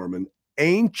Book of Mormon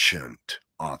ancient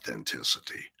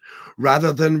authenticity.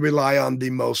 Rather than rely on the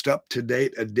most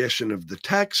up-to-date edition of the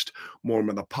text,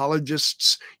 Mormon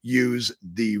apologists use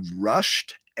the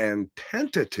rushed and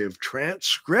tentative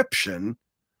transcription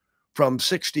from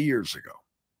 60 years ago.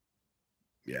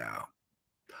 Yeah,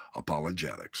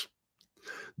 apologetics.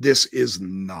 This is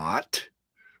not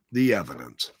the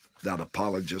evidence that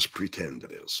apologists pretend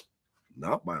it is.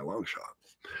 Not by a long shot.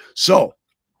 So,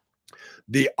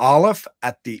 the aleph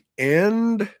at the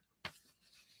end,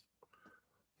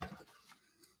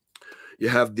 you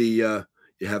have the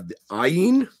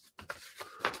ayin,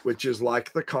 which is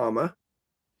like the comma.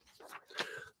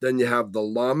 Then you have the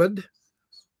lamed,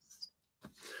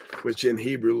 which in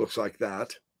Hebrew looks like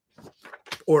that,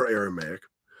 or Aramaic.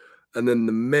 And then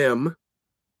the mem,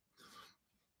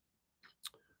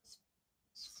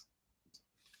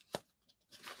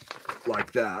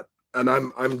 like that. And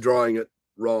I'm drawing it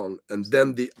wrong. And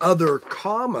then the other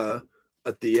comma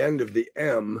at the end of the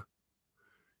M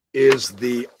is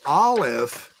the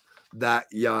aleph that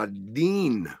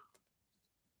Yadin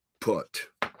put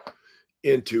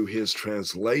into his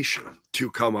translation to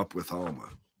come up with Alma,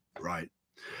 right?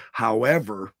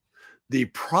 However, the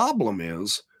problem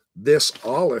is this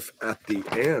aleph at the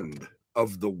end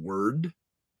of the word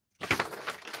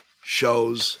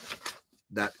shows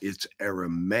that it's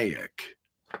Aramaic,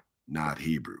 not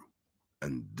Hebrew.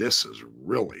 And this is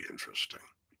really interesting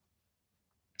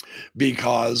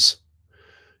because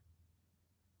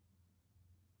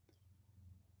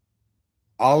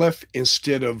aleph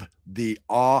instead of the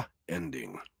ah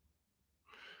ending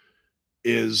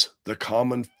is the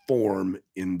common form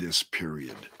in this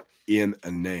period in a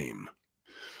name.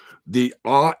 The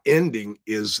ah ending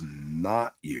is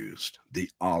not used. The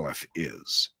aleph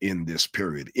is in this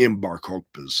period in Bar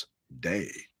Kokhba's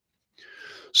day.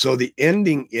 So the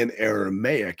ending in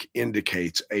Aramaic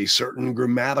indicates a certain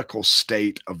grammatical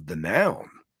state of the noun.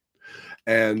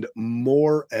 And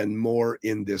more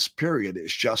in this period,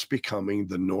 it's just becoming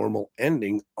the normal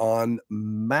ending on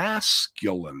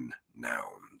masculine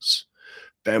nouns.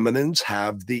 Feminines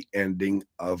have the ending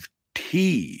of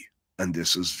T, and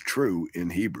this is true in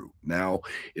Hebrew. Now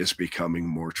it's becoming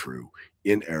more true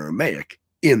in Aramaic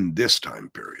in this time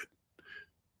period.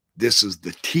 This is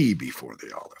the T before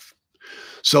the aleph.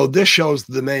 So this shows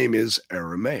the name is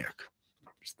Aramaic.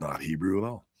 It's not Hebrew at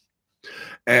all.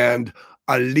 And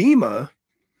Alima,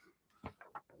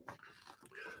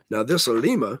 now this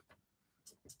Alima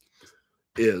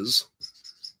is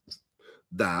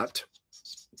that,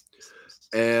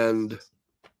 and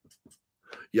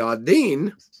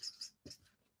Yadin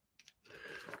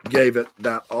gave it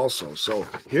that also. So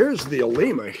here's the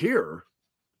Alima here.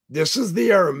 This is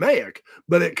the Aramaic,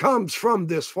 but it comes from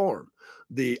this form,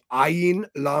 the Ayin,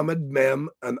 Lamed, Mem,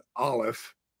 and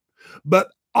Aleph.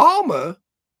 But Alma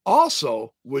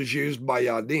also was used by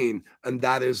Yadin, and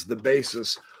that is the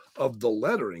basis of the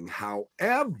lettering.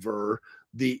 However,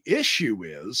 the issue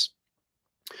is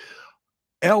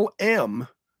LM,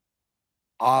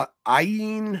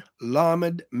 Ayin,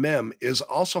 Lamed, Mem, is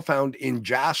also found in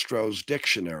Jastro's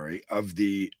dictionary of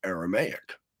the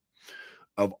Aramaic.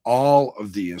 Of all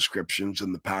of the inscriptions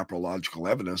and the papyrological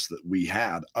evidence that we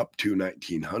had up to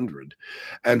 1900.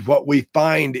 And what we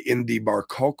find in the Bar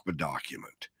Kokhba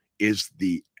document is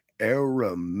the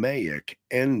Aramaic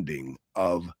ending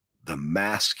of the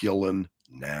masculine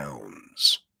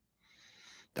nouns.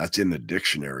 That's in the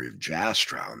dictionary of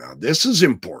Jastrow. Now, this is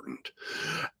important.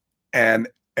 An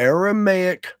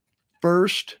Aramaic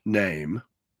first name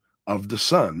of the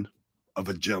son of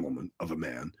a gentleman, of a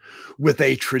man, with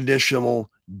a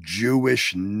traditional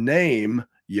Jewish name,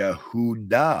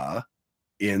 Yehuda,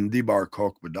 in the Bar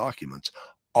Kokhba documents.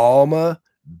 Alma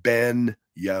ben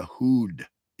Yehud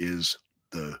is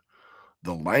the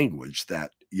language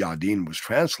that Yadin was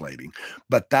translating,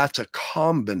 but that's a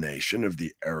combination of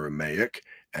the Aramaic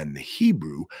and the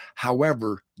Hebrew.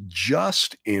 However,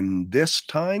 just in this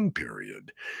time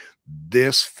period,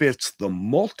 this fits the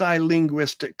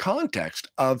multilinguistic context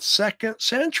of 2nd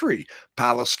century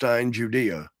Palestine,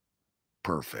 Judea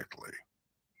perfectly.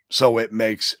 So it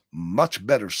makes much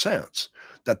better sense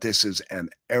that this is an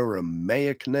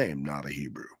Aramaic name, not a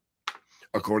Hebrew,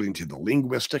 according to the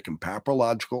linguistic and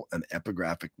papyrological and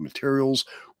epigraphic materials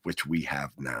which we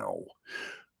have now.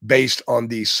 Based on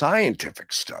the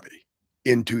scientific study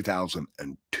in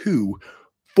 2002,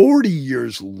 40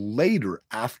 years later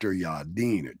after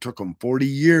Yadin, it took them 40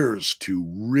 years to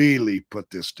really put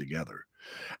this together.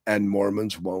 And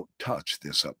Mormons won't touch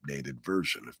this updated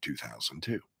version of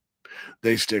 2002.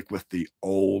 They stick with the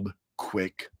old,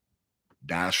 quick,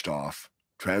 dashed off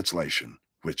translation,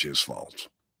 which is false.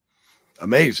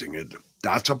 Amazing.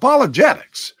 That's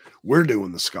apologetics. We're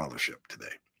doing the scholarship today.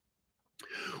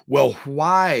 Well,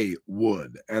 why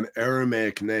would an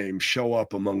Aramaic name show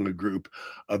up among a group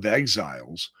of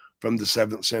exiles from the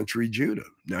 7th century Judah?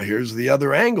 Now, here's the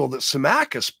other angle that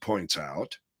Symmachus points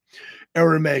out.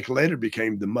 Aramaic later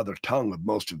became the mother tongue of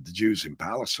most of the Jews in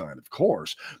Palestine, of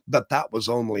course, but that was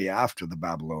only after the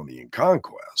Babylonian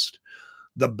conquest.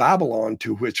 The Babylon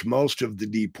to which most of the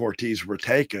deportees were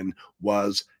taken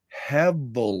was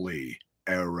heavily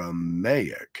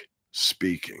Aramaic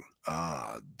speaking.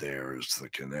 There's the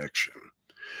connection.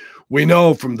 We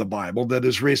know from the Bible that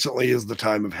as recently as the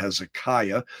time of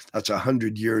Hezekiah, that's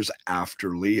 100 years after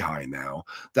Lehi now,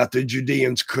 that the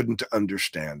Judeans couldn't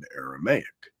understand Aramaic,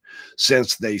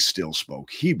 since they still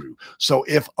spoke Hebrew. So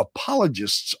if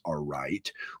apologists are right,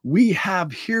 we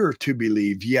have here to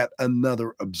believe yet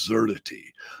another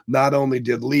absurdity. Not only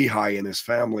did Lehi and his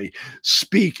family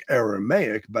speak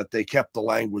Aramaic, but they kept the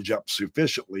language up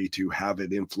sufficiently to have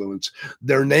it influence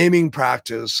their naming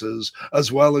practices, as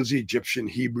well as Egyptian,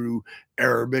 Hebrew,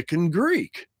 Arabic, and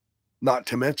Greek, not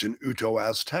to mention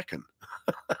Uto-Aztecan.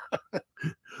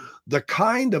 the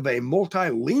kind of a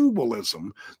multilingualism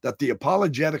that the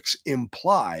apologetics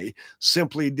imply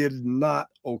simply did not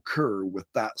occur with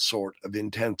that sort of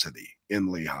intensity in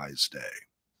Lehi's day.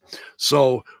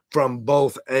 So, from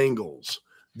both angles,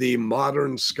 the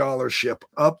modern scholarship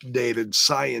updated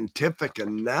scientific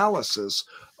analysis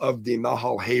of the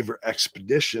Nahal Haver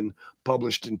expedition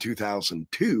published in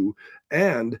 2002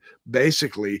 and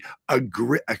basically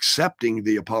accepting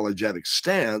the apologetic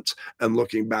stance and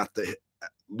looking back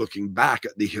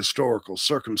at the historical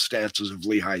circumstances of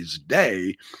Lehi's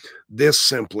day, this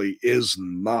simply is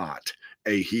not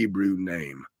a Hebrew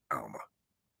name, Alma,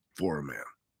 for a man.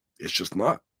 It's just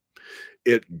not.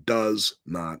 It does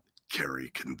not carry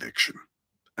conviction.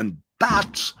 And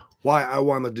that's why I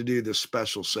wanted to do this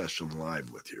special session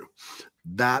live with you.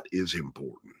 That is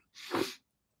important.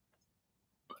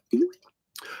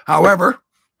 However,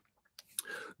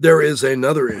 there is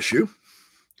another issue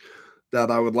that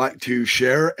I would like to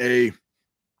share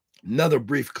another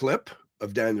brief clip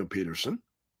of Daniel Peterson.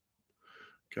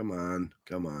 Come on,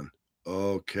 come on.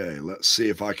 Okay, let's see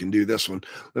if I can do this one.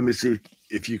 Let me see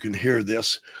if you can hear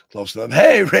this close enough.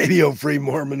 Hey, Radio Free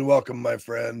Mormon, welcome, my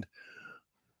friend.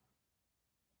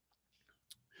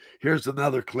 Here's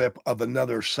another clip of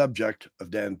another subject of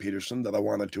Dan Peterson that I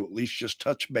wanted to at least just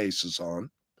touch bases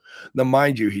on. Now,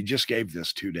 mind you, he just gave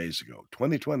this 2 days ago,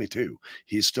 2022.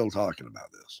 He's still talking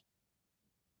about this.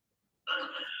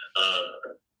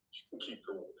 Keep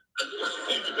going.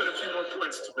 You've got a few more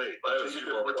points to make. I have a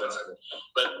few more points.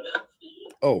 But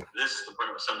this is the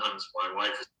part sometimes my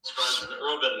wife describes an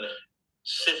urban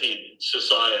city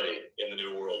society in the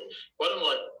New World. Quite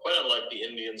unlike the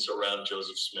Indians around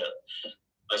Joseph Smith.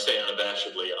 I say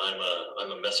unabashedly, I'm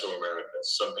a Mesoamerican.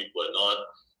 Some people are not,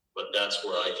 but that's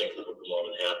where I think the Book of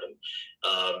Mormon happened.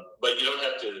 But you don't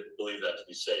have to believe that to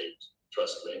be saved.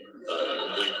 Trust me.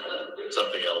 Believe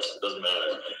something else. It doesn't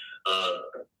matter.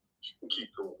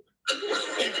 Keep going.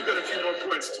 You've got a few more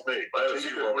points to make. I have a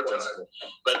few more points.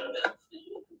 But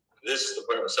this is the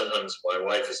part where sometimes my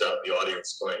wife is out in the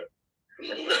audience going,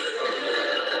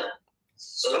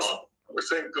 stop. We're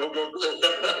saying go, go, go.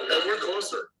 And we're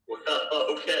closer.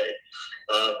 Okay.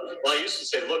 Well, I used to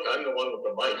say, look, I'm the one with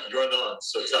the mic. You're not,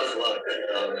 so tough luck.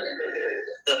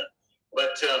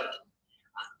 But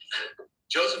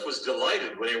Joseph was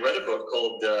delighted when he read a book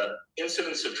called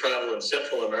Incidents of Travel in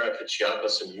Central America,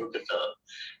 Chiapas, and Yucatan,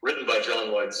 written by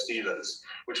John Lloyd Stevens,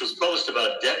 which was published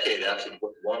about a decade after the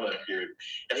Book of Mormon appeared.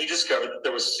 And he discovered that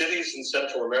there were cities in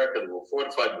Central America that were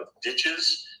fortified with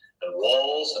ditches and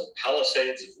walls and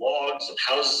palisades of logs and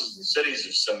houses and cities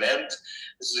of cement.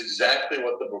 This is exactly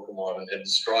what the Book of Mormon had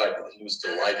described, and he was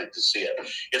delighted to see it.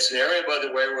 It's an area, by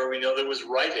the way, where we know there was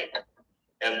writing.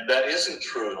 And that isn't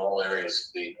true in all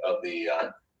areas of the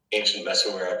ancient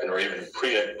Mesoamerican or even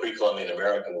pre-Columbian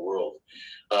American world.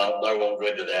 I won't go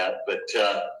into that,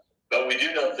 but we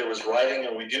do know that there was writing,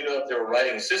 and we do know that there were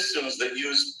writing systems that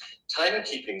used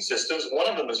timekeeping systems. One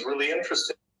of them is really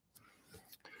interesting.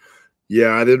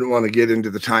 Yeah, I didn't want to get into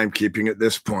the timekeeping at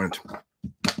this point.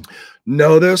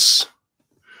 Notice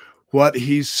what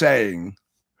he's saying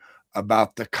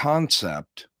about the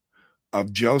concept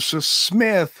of Joseph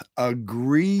Smith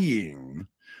agreeing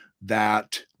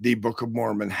that the Book of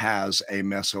Mormon has a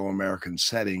Mesoamerican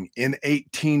setting in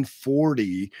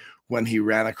 1840 when he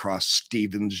ran across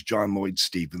John Lloyd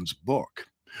Stevens' book.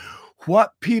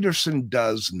 What Peterson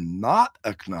does not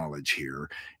acknowledge here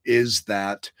is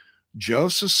that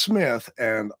Joseph Smith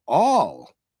and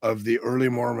all of the early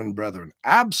Mormon brethren,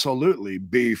 absolutely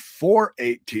before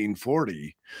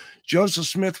 1840, Joseph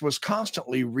Smith was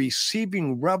constantly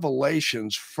receiving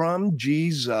revelations from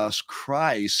Jesus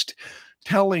Christ,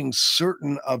 telling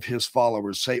certain of his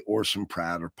followers, say Orson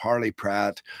Pratt or Parley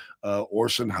Pratt,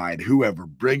 Orson Hyde, whoever,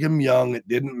 Brigham Young, it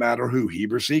didn't matter who,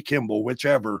 Heber C. Kimball,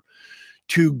 whichever,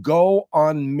 to go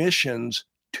on missions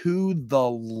to the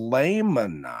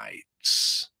Lamanites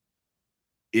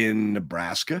in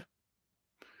Nebraska,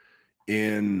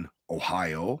 in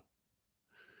Ohio,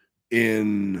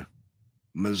 in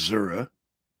Missouri,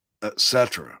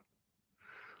 etc.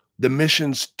 The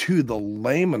missions to the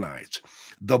Lamanites,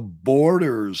 the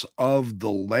borders of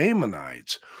the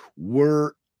Lamanites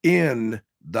were in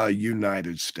the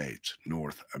United States,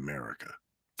 North America,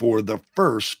 for the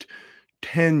first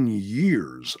 10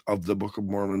 years of the Book of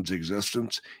Mormon's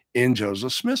existence in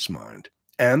Joseph Smith's mind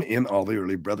and in all the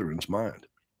early brethren's mind.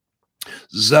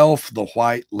 Zelph, the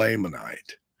white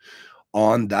Lamanite,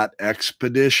 on that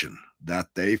expedition that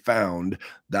they found,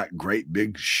 that great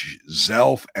big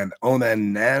Zelph and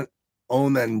Onondagas,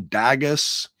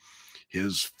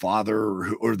 his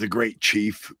father, or the great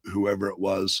chief, whoever it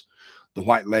was, the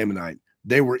white Lamanite,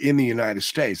 They were in the United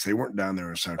States. They weren't down there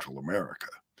in Central America.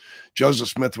 Joseph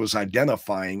Smith was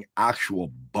identifying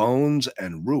actual bones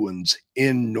and ruins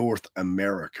in North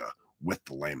America with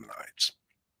the Lamanites.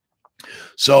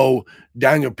 So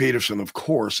Daniel Peterson, of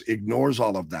course, ignores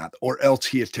all of that, or else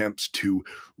he attempts to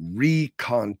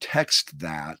recontext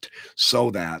that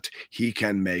so that he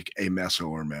can make a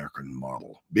Mesoamerican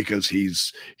model, because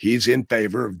he's in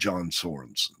favor of John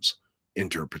Sorensen's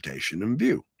interpretation and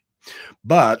view.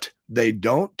 But they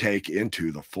don't take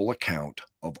into the full account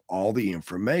of all the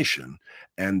information,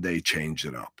 and they change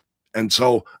it up. And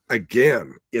so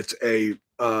again, it's a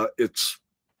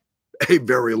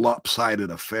very lopsided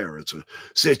affair. It's a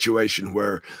situation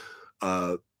where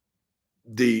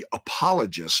the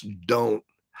apologists don't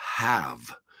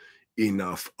have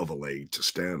enough of a leg to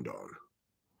stand on.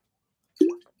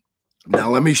 Now,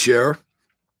 let me share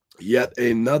yet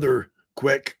another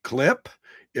quick clip,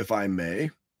 if I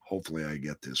may. Hopefully I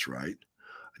get this right.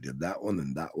 I did that one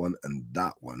and that one and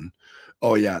that one.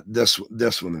 Oh yeah, this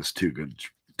one is too good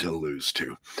to lose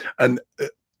to. And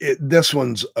this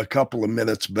one's a couple of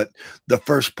minutes, but the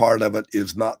first part of it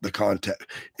is not the context.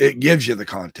 It gives you the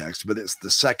context, but it's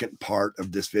the second part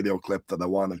of this video clip that I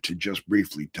wanted to just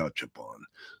briefly touch upon.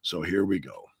 So here we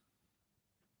go.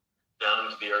 Down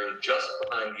to the area just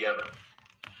behind Yemen,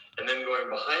 and then going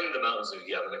behind the mountains of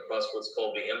Yemen across what's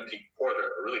called the Empty Quarter,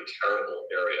 a really terrible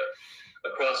area,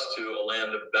 across to a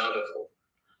land of Bountiful.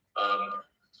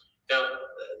 Now,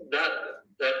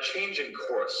 that change in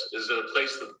course is at a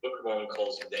place that the Book of Mormon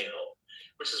calls Nahom,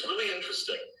 which is really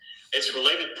interesting. It's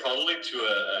related probably to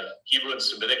a Hebrew and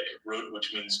Semitic root,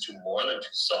 which means to mourn and to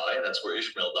sigh. That's where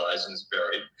Ishmael dies and is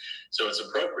buried, so it's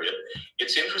appropriate.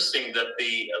 It's interesting that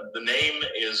the name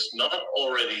is not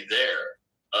already there.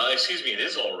 It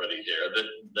is already there,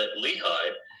 that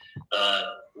Lehi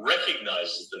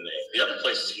recognizes the name. The other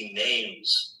places he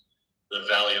names the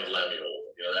Valley of Lemuel,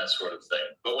 that sort of thing.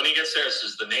 But when he gets there, it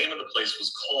says the name of the place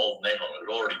was called Nahom. It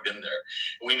had already been there.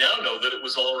 And we now know that it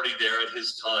was already there at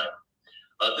his time.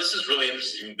 This is really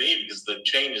interesting to me because the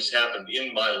change has happened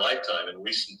in my lifetime, in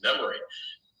recent memory.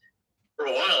 For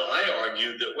a while, I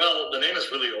argued that, well, the name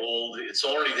is really old. It's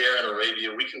already there in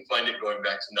Arabia. We can find it going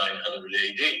back to 900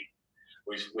 AD.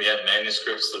 We had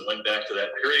manuscripts that went back to that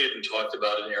period and talked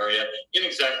about an area in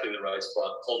exactly the right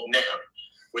spot called Nahom,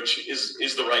 which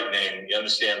is the right name. You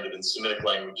understand that in Semitic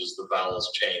languages, the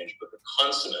vowels change, but the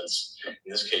consonants, in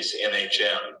this case,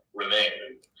 NHM, remain.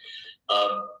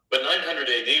 But 900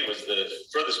 AD was the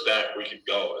furthest back we could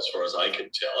go, as far as I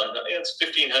could tell. And it's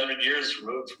 1,500 years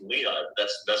removed from Lehi.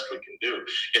 That's the best we can do.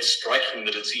 It's striking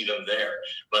that it's even there.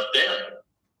 But then,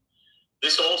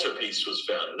 this altarpiece was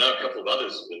found. Now a couple of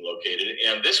others have been located,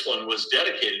 and this one was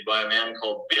dedicated by a man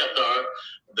called Beatar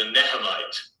the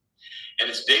Nahumite. And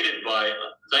it's dated by,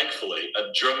 thankfully,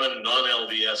 a German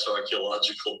non-LDS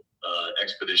archaeological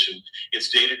expedition. It's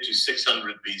dated to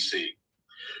 600 BC.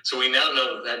 So we now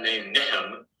know that name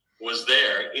Nahom was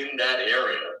there in that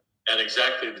area at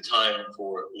exactly the time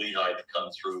for Lehi to come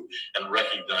through and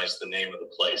recognize the name of the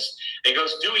place. And it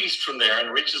goes due east from there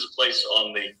and reaches a place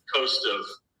on the coast of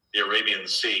the Arabian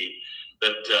Sea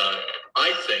that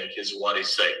I think is Wadi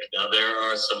Sheikh. Now, there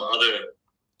are some other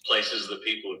places that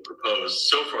people have proposed.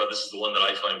 So far, this is the one that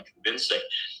I find convincing.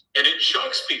 And it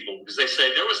shocks people because they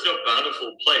say there was no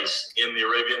bountiful place in the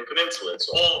Arabian Peninsula. It's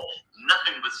all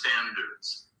nothing but sand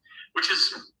dunes, which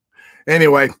is...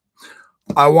 Anyway,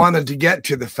 I wanted to get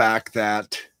to the fact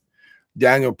that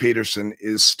Daniel Peterson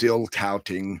is still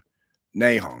touting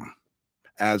Nahom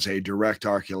as a direct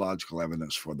archaeological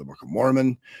evidence for the Book of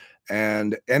Mormon.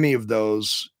 And any of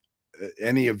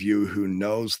you who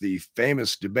knows the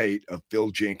famous debate of Phil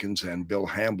Jenkins and Bill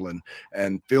Hamblin,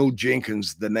 and Phil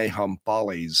Jenkins' The Nahom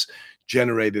Follies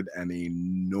generated an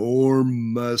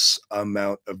enormous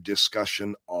amount of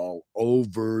discussion all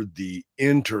over the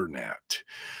internet.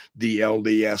 The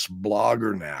LDS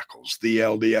bloggernacles, the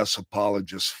LDS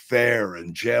Apologists Fair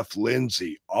and Jeff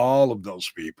Lindsay, all of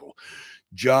those people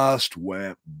just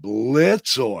went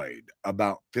blitzoid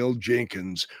about Phil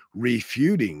Jenkins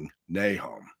refuting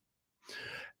Nahom.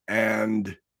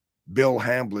 And Bill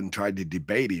Hamblin tried to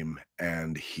debate him,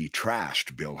 and he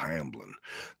trashed Bill Hamblin.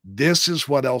 This is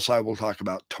what else I will talk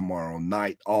about tomorrow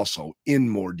night, also in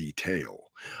more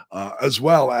detail, as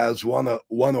well as one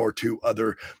or two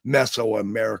other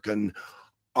Mesoamerican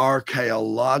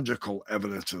archaeological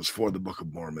evidences for the Book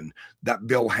of Mormon that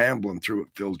Bill Hamblin threw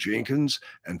at Phil Jenkins,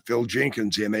 and Phil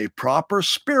Jenkins, in a proper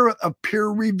spirit of peer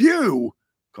review,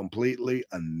 completely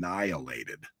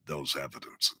annihilated those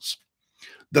evidences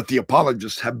that the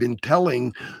apologists have been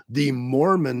telling the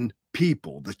Mormon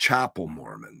people, the chapel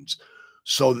Mormons,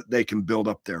 so that they can build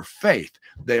up their faith.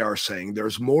 They are saying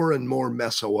there's more and more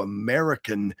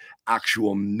Mesoamerican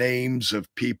actual names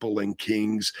of people and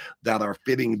kings that are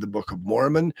fitting the Book of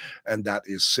Mormon, and that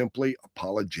is simply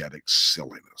apologetic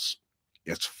silliness.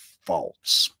 It's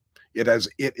false. It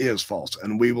is false.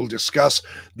 And we will discuss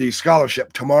the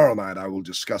scholarship tomorrow night. I will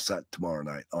discuss that tomorrow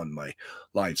night on my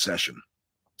live session.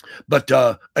 But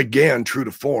again, true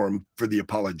to form for the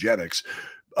apologetics,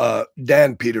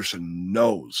 Dan Peterson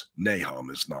knows Nahum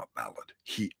is not valid.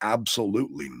 He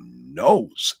absolutely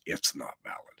knows it's not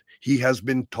valid. He has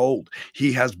been told.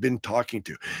 He has been talking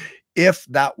to. If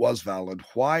that was valid,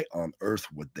 why on earth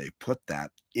would they put that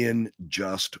in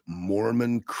just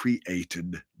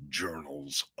Mormon-created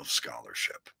journals of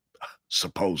scholarship,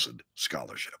 supposed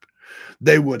scholarship?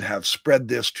 They would have spread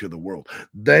this to the world.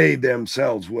 They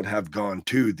themselves would have gone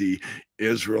to the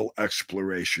Israel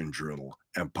Exploration Journal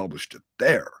and published it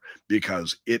there,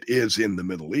 because it is in the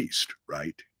Middle East,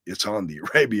 right? It's on the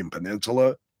Arabian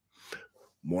Peninsula.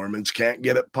 Mormons can't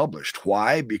get it published.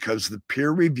 Why? Because the peer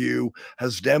review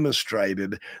has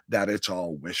demonstrated that it's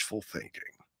all wishful thinking.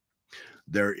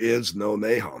 There is no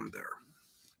Nahum there,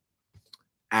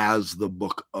 as the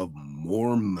Book of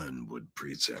Mormon would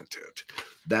present it.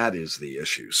 That is the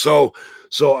issue. So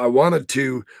I wanted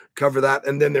to cover that.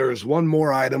 And then there is one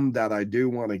more item that I do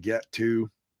want to get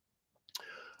to.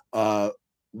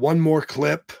 One more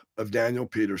clip of Daniel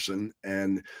Peterson.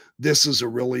 And this is a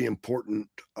really important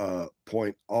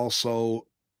point also.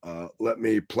 Let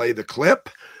me play the clip,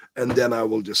 and then I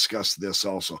will discuss this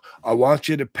also. I want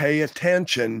you to pay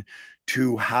attention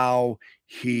to how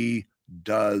he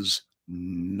does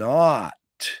not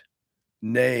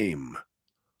name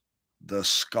the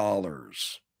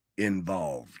scholars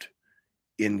involved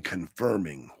in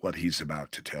confirming what he's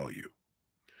about to tell you.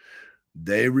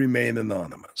 They remain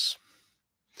anonymous,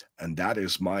 and that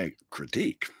is my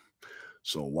critique.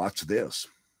 So watch this.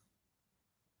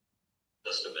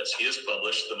 He has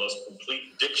published the most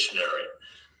complete dictionary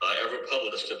ever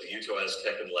published of the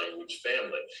Uto-Aztecan language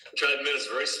family, which I admit is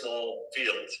a very small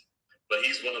field, but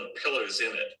he's one of the pillars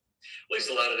in it. Well, he's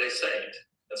a Latter-day Saint.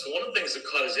 And so one of the things that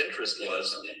caught his interest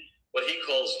was what he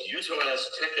calls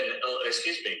Uto-Aztecan,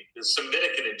 the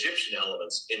Semitic and Egyptian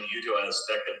elements in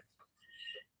Uto-Aztecan.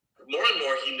 More and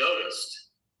more, he noticed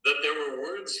that there were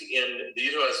words in the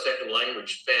Uto-Aztecan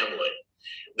language family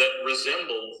that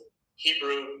resembled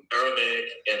Hebrew, Aramaic,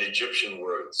 and Egyptian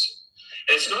words.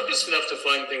 And it's not just enough to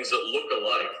find things that look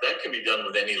alike. That can be done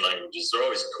with any languages. There are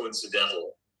always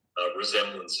coincidental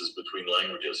resemblances between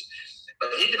languages. But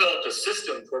he developed a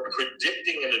system for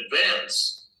predicting in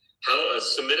advance how a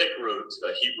Semitic root,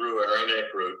 a Hebrew or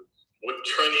Aramaic root, would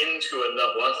turn into a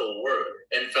Nahuatl word,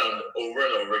 and found over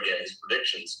and over again his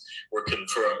predictions were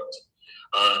confirmed.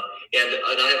 And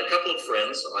I have a couple of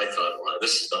friends. I thought, well,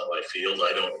 this is not my field.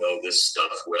 I don't know this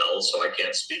stuff well, so I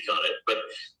can't speak on it. But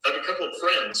I have a couple of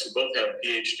friends who both have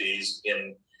PhDs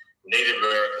in Native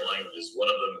American languages. One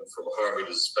of them from Harvard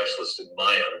is a specialist in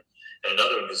Mayan, and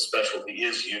another of his specialty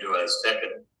is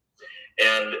Uto-Aztecan.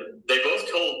 And they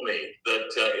both told me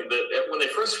that when they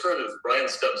first heard of Brian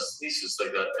Stubbs' thesis, they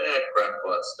thought,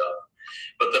 crackpot stuff.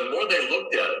 But the more they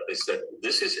looked at it, they said,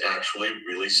 this is actually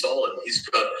really solid. He's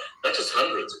got not just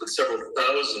hundreds, but several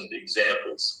thousand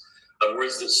examples of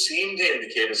words that seem to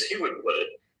indicate, as he would put it,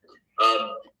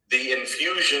 the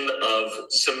infusion of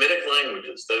Semitic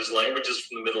languages, those languages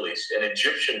from the Middle East, and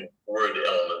Egyptian word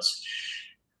elements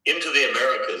into the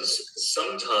Americas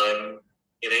sometime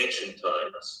in ancient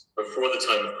times, before the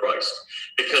time of Christ,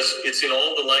 because it's in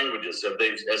all the languages.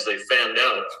 As they found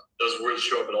out, those words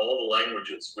show up in all the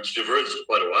languages, which diverged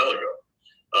quite a while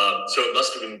ago. So it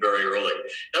must have been very early.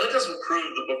 Now, that doesn't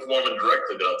prove the Book of Mormon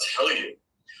directly, but I'll tell you,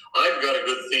 I've got a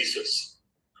good thesis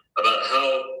about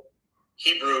how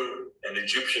Hebrew and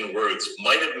Egyptian words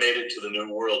might have made it to the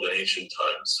New World in ancient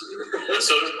times. And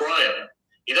so does Brian.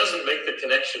 He doesn't make the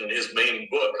connection in his main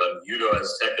book on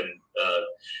Uto-Aztecan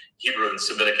Hebrew and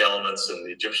Semitic elements and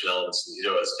the Egyptian elements in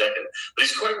Uto-Aztecan, but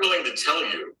he's quite willing to tell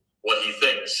you what he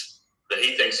thinks, that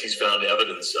he thinks he's found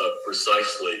evidence of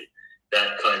precisely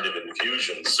that kind of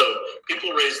infusion. So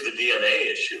people raise the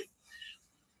DNA issue.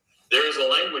 There is a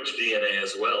language DNA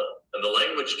as well, and the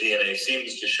language DNA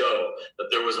seems to show that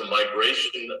there was a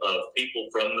migration of people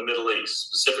from the Middle East,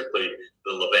 specifically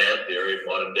the Levant, the area of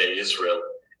modern-day Israel,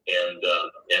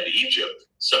 and Egypt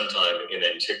sometime in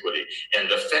antiquity,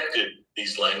 and affected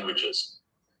these languages.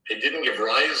 It didn't give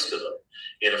rise to them.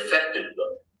 It affected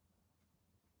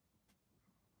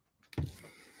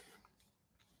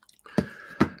them.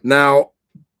 Now,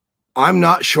 I'm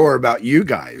not sure about you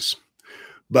guys,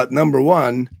 but number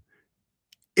one,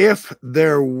 if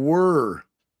there were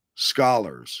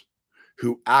scholars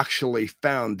who actually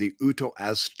found the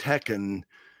Uto-Aztecan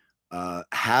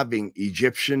having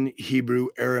Egyptian, Hebrew,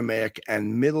 Aramaic,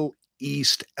 and Middle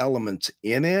East elements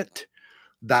in it,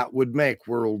 that would make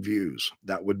world views.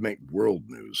 That would make world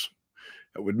news.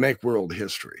 It would make world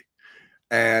history.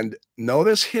 And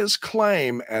notice his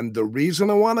claim. And the reason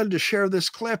I wanted to share this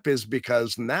clip is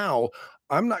because now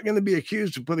I'm not going to be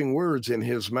accused of putting words in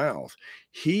his mouth.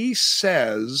 He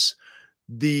says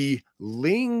the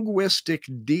linguistic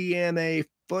DNA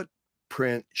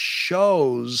footprint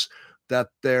shows that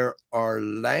there are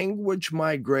language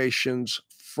migrations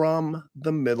from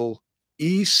the Middle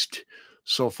East.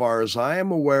 So far as I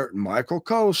am aware, Michael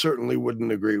Coe certainly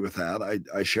wouldn't agree with that.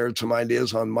 I shared some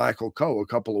ideas on Michael Coe a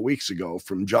couple of weeks ago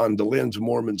from John DeLynne's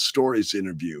Mormon Stories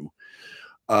interview.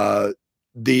 The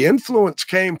influence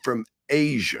came from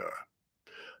Asia,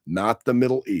 not the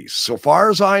Middle East. So far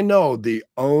as I know, the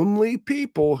only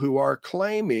people who are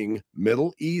claiming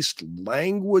Middle East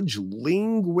language,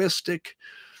 linguistic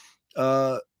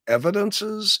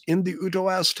evidences in the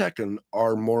Uto-Aztecan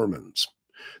are Mormons.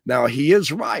 Now, he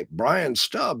is right. Brian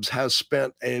Stubbs has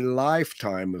spent a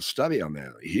lifetime of study on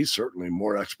that. He's certainly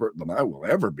more expert than I will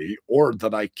ever be, or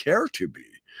that I care to be.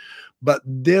 But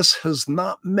this has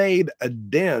not made a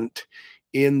dent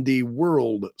in the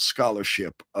world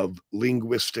scholarship of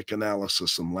linguistic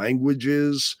analysis and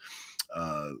languages.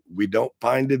 We don't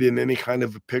find it in any kind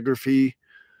of epigraphy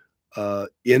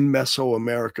in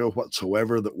Mesoamerica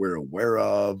whatsoever that we're aware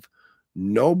of.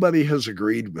 Nobody has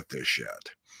agreed with this yet.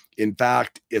 In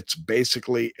fact, it's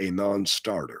basically a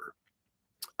non-starter.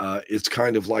 It's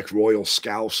kind of like Royal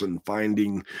Skousen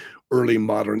finding early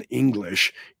modern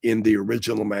English in the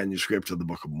original manuscript of the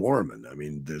Book of Mormon. I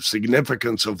mean, the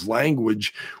significance of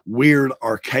language, weird,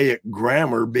 archaic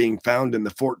grammar being found in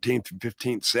the 14th and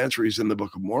 15th centuries in the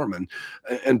Book of Mormon.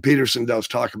 And Peterson does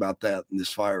talk about that in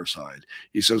this fireside.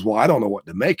 He says, well, I don't know what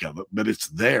to make of it, but it's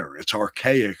there. It's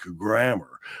archaic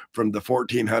grammar from the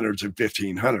 1400s and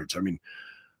 1500s. I mean,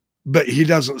 but he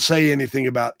doesn't say anything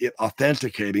about it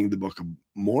authenticating the Book of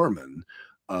Mormon.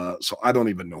 So I don't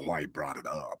even know why he brought it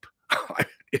up.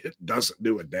 It doesn't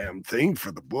do a damn thing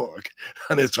for the book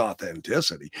and its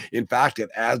authenticity. In fact, it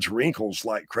adds wrinkles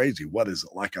like crazy. What is it,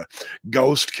 like a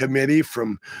ghost committee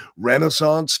from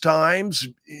Renaissance times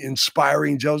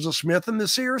inspiring Joseph Smith and the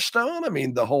Seer Stone? I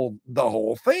mean, the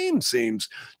whole theme seems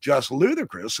just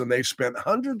ludicrous, and they've spent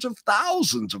hundreds of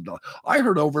thousands of dollars. I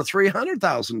heard over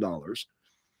 $300,000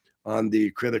 on the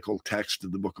critical text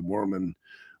of the Book of Mormon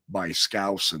by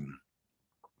Skousen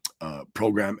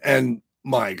program. And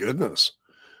my goodness,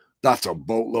 that's a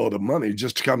boatload of money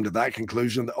just to come to that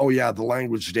conclusion that, oh yeah, the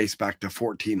language dates back to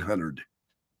 1400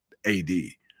 AD.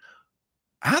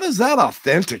 How does that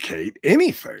authenticate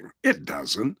anything? It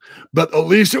doesn't. But at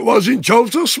least it wasn't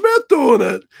Joseph Smith doing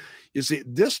it. You see,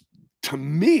 this, to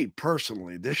me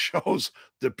personally, this shows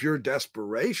the pure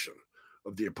desperation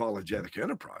of the apologetic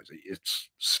enterprise. It's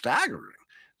staggering.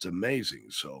 It's amazing.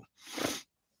 So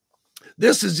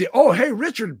this is the, oh, hey,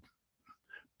 Richard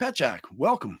Petchak,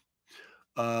 welcome.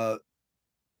 I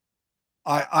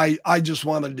just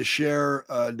wanted to share,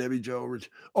 Debbie Jo.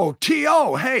 Oh,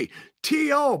 T.O. Hey,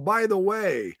 T.O., by the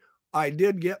way, I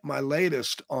did get my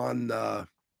latest on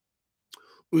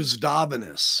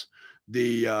Uzdavinus,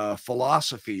 the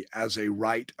philosophy as a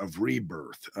rite of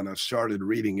rebirth, and I've started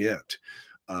reading it.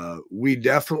 We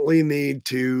definitely need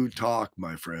to talk,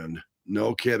 my friend.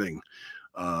 No kidding.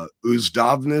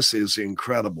 Uzdavinus is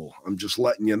incredible. I'm just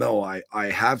letting you know. I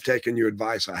have taken your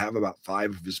advice. I have about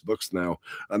 5 of his books now,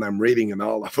 and I'm reading in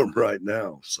all of them right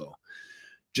now. So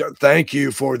thank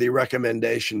you for the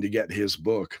recommendation to get his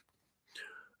book.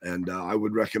 And I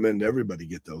would recommend everybody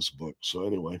get those books. So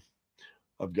anyway,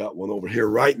 I've got one over here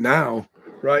right now.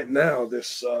 Right now,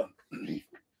 this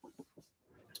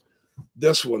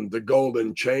this one, The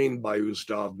Golden Chain by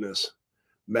Uzdavinus.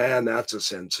 Man, that's a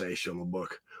sensational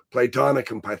book.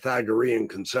 Platonic and Pythagorean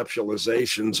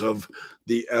conceptualizations of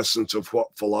the essence of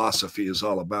what philosophy is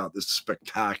all about. This is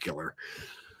spectacular.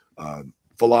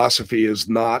 Philosophy is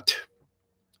not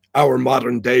our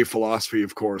modern day philosophy,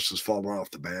 of course, has fallen off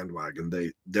the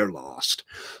bandwagon. They're lost.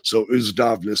 So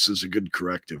Uzdavinus is a good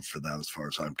corrective for that as far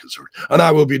as I'm concerned. And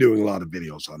I will be doing a lot of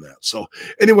videos on that. So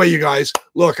anyway, you guys,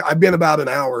 look, I've been about an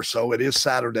hour or so. It is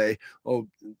Saturday. Oh,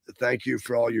 thank you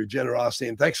for all your generosity.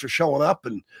 And thanks for showing up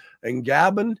and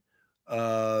gabbing.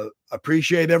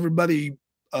 Appreciate everybody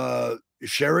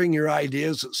sharing your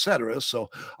ideas, etc. So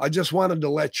I just wanted to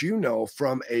let you know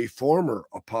from a former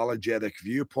apologetic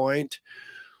viewpoint,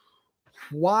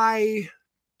 why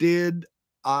did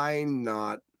I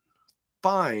not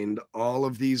find all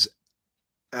of these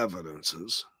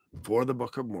evidences for the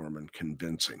Book of Mormon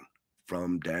convincing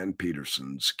from Dan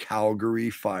Peterson's Calgary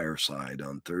Fireside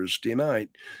on Thursday night,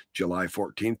 July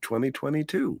 14th,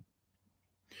 2022.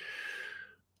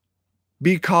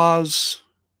 Because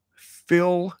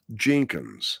Phil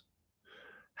Jenkins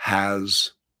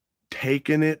has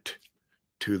taken it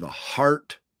to the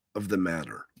heart of the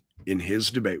matter in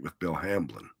his debate with Bill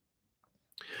Hamblin.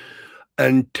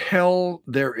 Until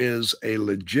there is a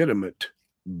legitimate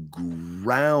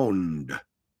ground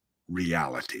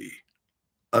reality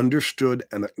understood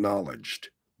and acknowledged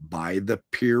by the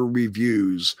peer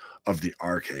reviews of the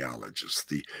archaeologists,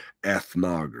 the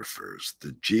ethnographers,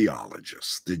 the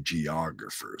geologists, the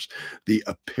geographers, the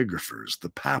epigraphers, the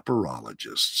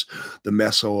papyrologists, the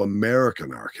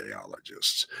Mesoamerican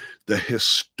archaeologists, the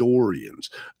historians,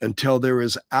 until there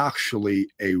is actually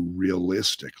a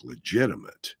realistic,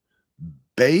 legitimate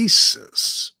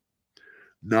basis,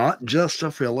 not just a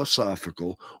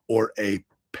philosophical or a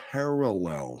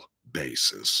parallel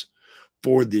basis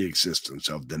for the existence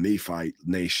of the Nephite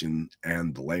nation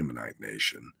and the Lamanite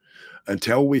nation.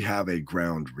 Until we have a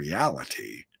ground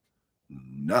reality,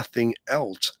 nothing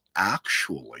else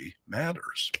actually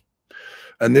matters.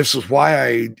 And this is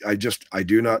why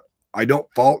I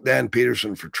don't fault Dan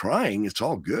Peterson for trying. It's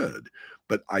all good,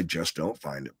 but I just don't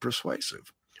find it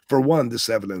persuasive. For one, this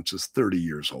evidence is 30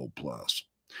 years old plus.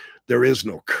 There is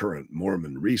no current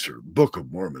Mormon research, Book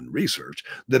of Mormon research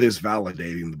that is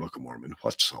validating the Book of Mormon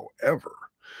whatsoever,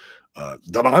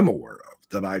 that I'm aware of,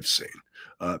 that I've seen.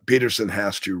 Peterson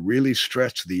has to really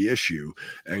stretch the issue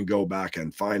and go back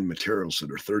and find materials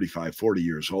that are 35, 40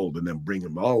 years old and then bring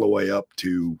them all the way up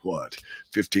to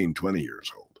 15, 20 years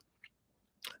old.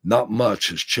 Not much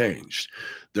has changed.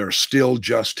 They're still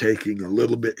just taking a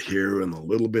little bit here and a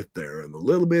little bit there and a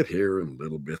little bit here and a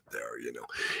little bit there.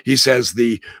 He says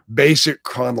the basic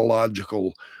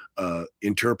chronological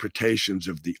interpretations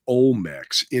of the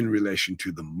Olmecs in relation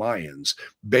to the Mayans,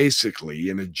 basically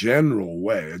in a general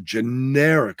way, a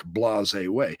generic blasé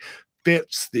way,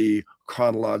 fits the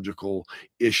chronological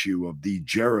issue of the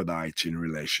Jaredites in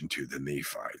relation to the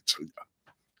Nephites.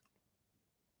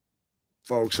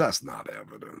 Folks, that's not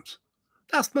evidence.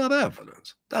 That's not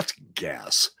evidence. That's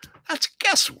guess. That's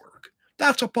guesswork.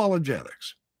 That's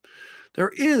apologetics.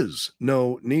 There is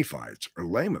no Nephites or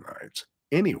Lamanites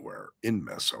anywhere in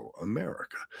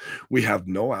Mesoamerica. We have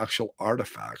no actual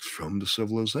artifacts from the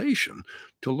civilization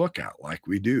to look at like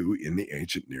we do in the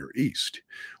ancient Near East.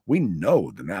 We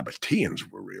know the Nabateans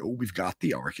were real. We've got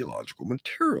the archaeological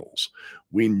materials.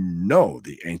 We know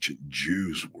the ancient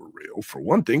Jews were real. For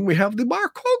one thing, we have the Bar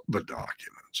Kokhba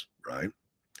documents, right?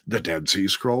 The Dead Sea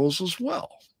Scrolls as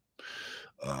well.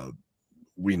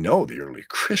 We know the early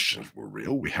Christians were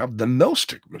real. We have the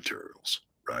Gnostic materials,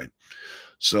 right?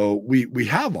 So we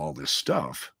have all this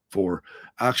stuff for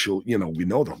actual, we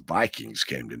know the Vikings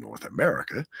came to North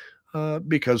America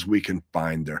because we can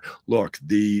find their, look,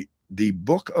 the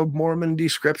Book of Mormon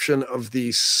description of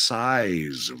the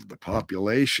size of the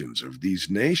populations of these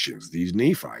nations, these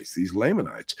Nephites, these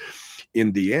Lamanites,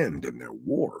 in the end, in their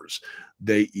wars,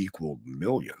 they equaled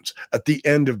millions. At the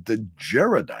end of the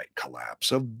Jaredite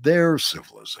collapse of their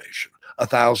civilization,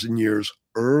 1,000 years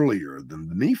earlier than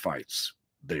the Nephites,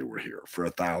 they were here for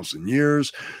 1,000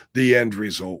 years. The end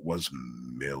result was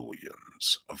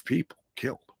millions of people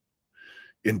killed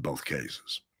in both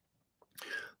cases.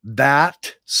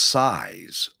 That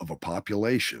size of a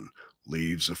population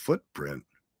leaves a footprint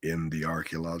in the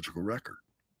archaeological record.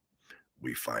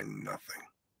 We find nothing.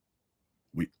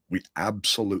 We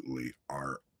absolutely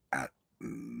are at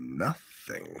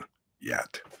nothing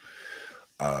yet.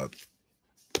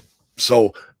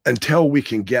 So until we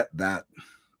can get that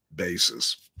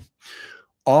basis,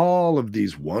 all of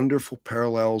these wonderful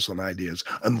parallels and ideas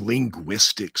and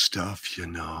linguistic stuff, there's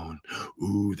an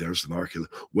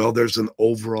there's an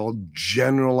overall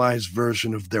generalized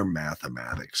version of their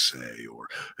mathematics, say, or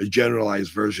a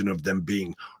generalized version of them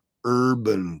being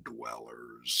urban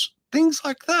dwellers, things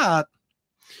like that.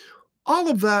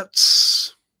 All of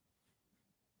that's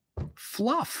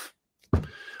fluff.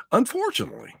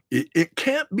 Unfortunately, it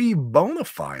can't be bona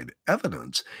fide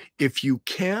evidence if you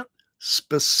can't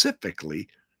specifically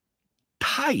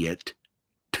tie it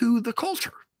to the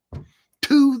culture,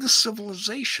 to the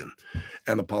civilization.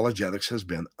 And apologetics has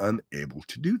been unable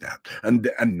to do that. And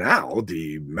now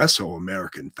the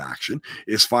Mesoamerican faction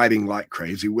is fighting like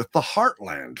crazy with the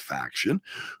Heartland faction,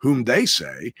 whom they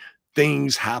say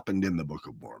things happened in the Book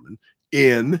of Mormon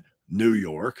in New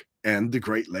York and the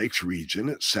Great Lakes region,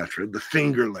 etc., the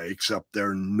Finger Lakes up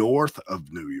there north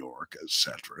of New York,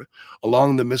 etc.,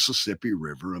 along the Mississippi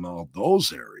River and all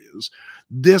those areas.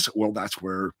 That's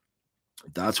where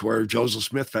Joseph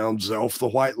Smith found Zelph the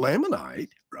White Lamanite,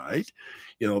 right? right?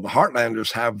 You know, the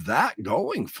Heartlanders have that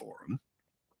going for them,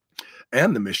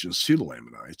 and the missions to the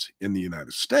Lamanites in the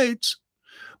United States,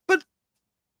 but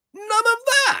none of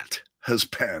that has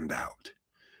panned out.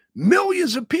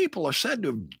 Millions of people are said to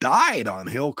have died on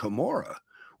Hill Cumorah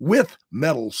with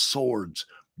metal swords,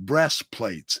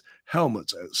 breastplates,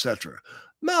 helmets, etc.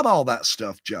 Not all that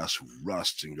stuff just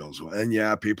rusts and goes away. And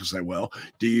yeah, people say, well,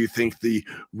 do you think the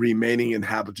remaining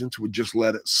inhabitants would just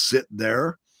let it sit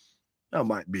there? That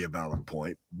might be a valid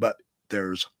point, but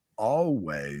there's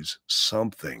always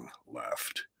something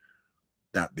left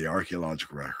that the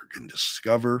archaeological record can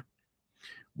discover.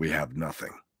 We have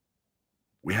nothing.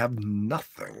 We have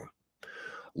nothing.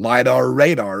 LiDAR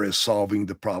radar is solving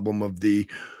the problem of the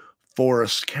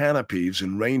forest canopies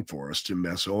and rainforests in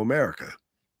Mesoamerica.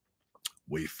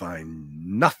 We find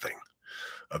nothing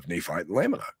of Nephite and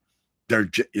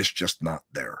Lamanite. It's just not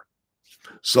there.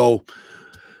 So,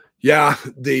 yeah,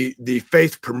 the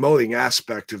faith promoting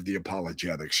aspect of the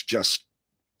apologetics just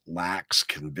lacks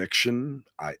conviction.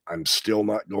 I'm still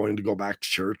not going to go back to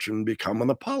church and become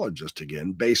an apologist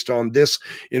again based on this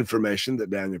information that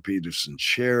Daniel Peterson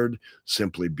shared,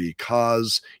 simply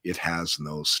because it has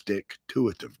no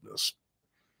stick-to-itiveness.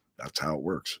 That's how it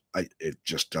works. It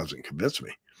just doesn't convince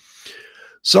me.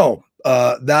 So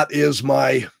that is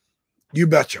my you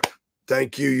betcha.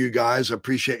 Thank you, you guys. I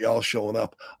appreciate y'all showing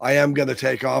up. I am going to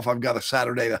take off. I've got a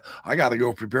Saturday. I got to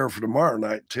go prepare for tomorrow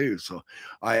night, too. So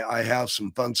I have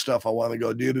some fun stuff I want to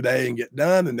go do today and get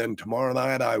done. And then tomorrow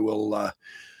night, I will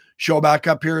show back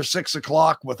up here at 6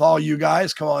 o'clock with all you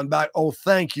guys. Come on back. Oh,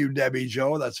 thank you, Debbie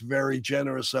Joe. That's very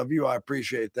generous of you. I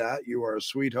appreciate that. You are a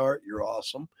sweetheart. You're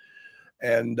awesome.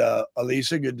 And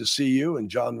Elisa, good to see you. And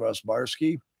John Russ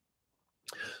Barsky.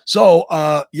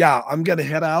 So, yeah, I'm going to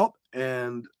head out,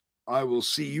 and I will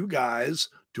see you guys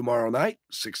tomorrow night,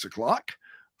 6 o'clock.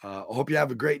 I hope you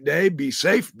have a great day. Be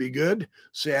safe, be good,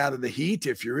 stay out of the heat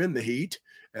if you're in the heat.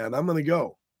 And I'm going to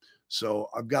go. So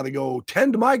I've got to go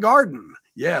tend to my garden.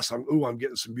 Yes, I'm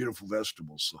getting some beautiful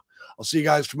vegetables. So I'll see you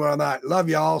guys tomorrow night. Love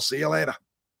y'all. See you later.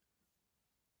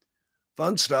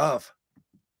 Fun stuff.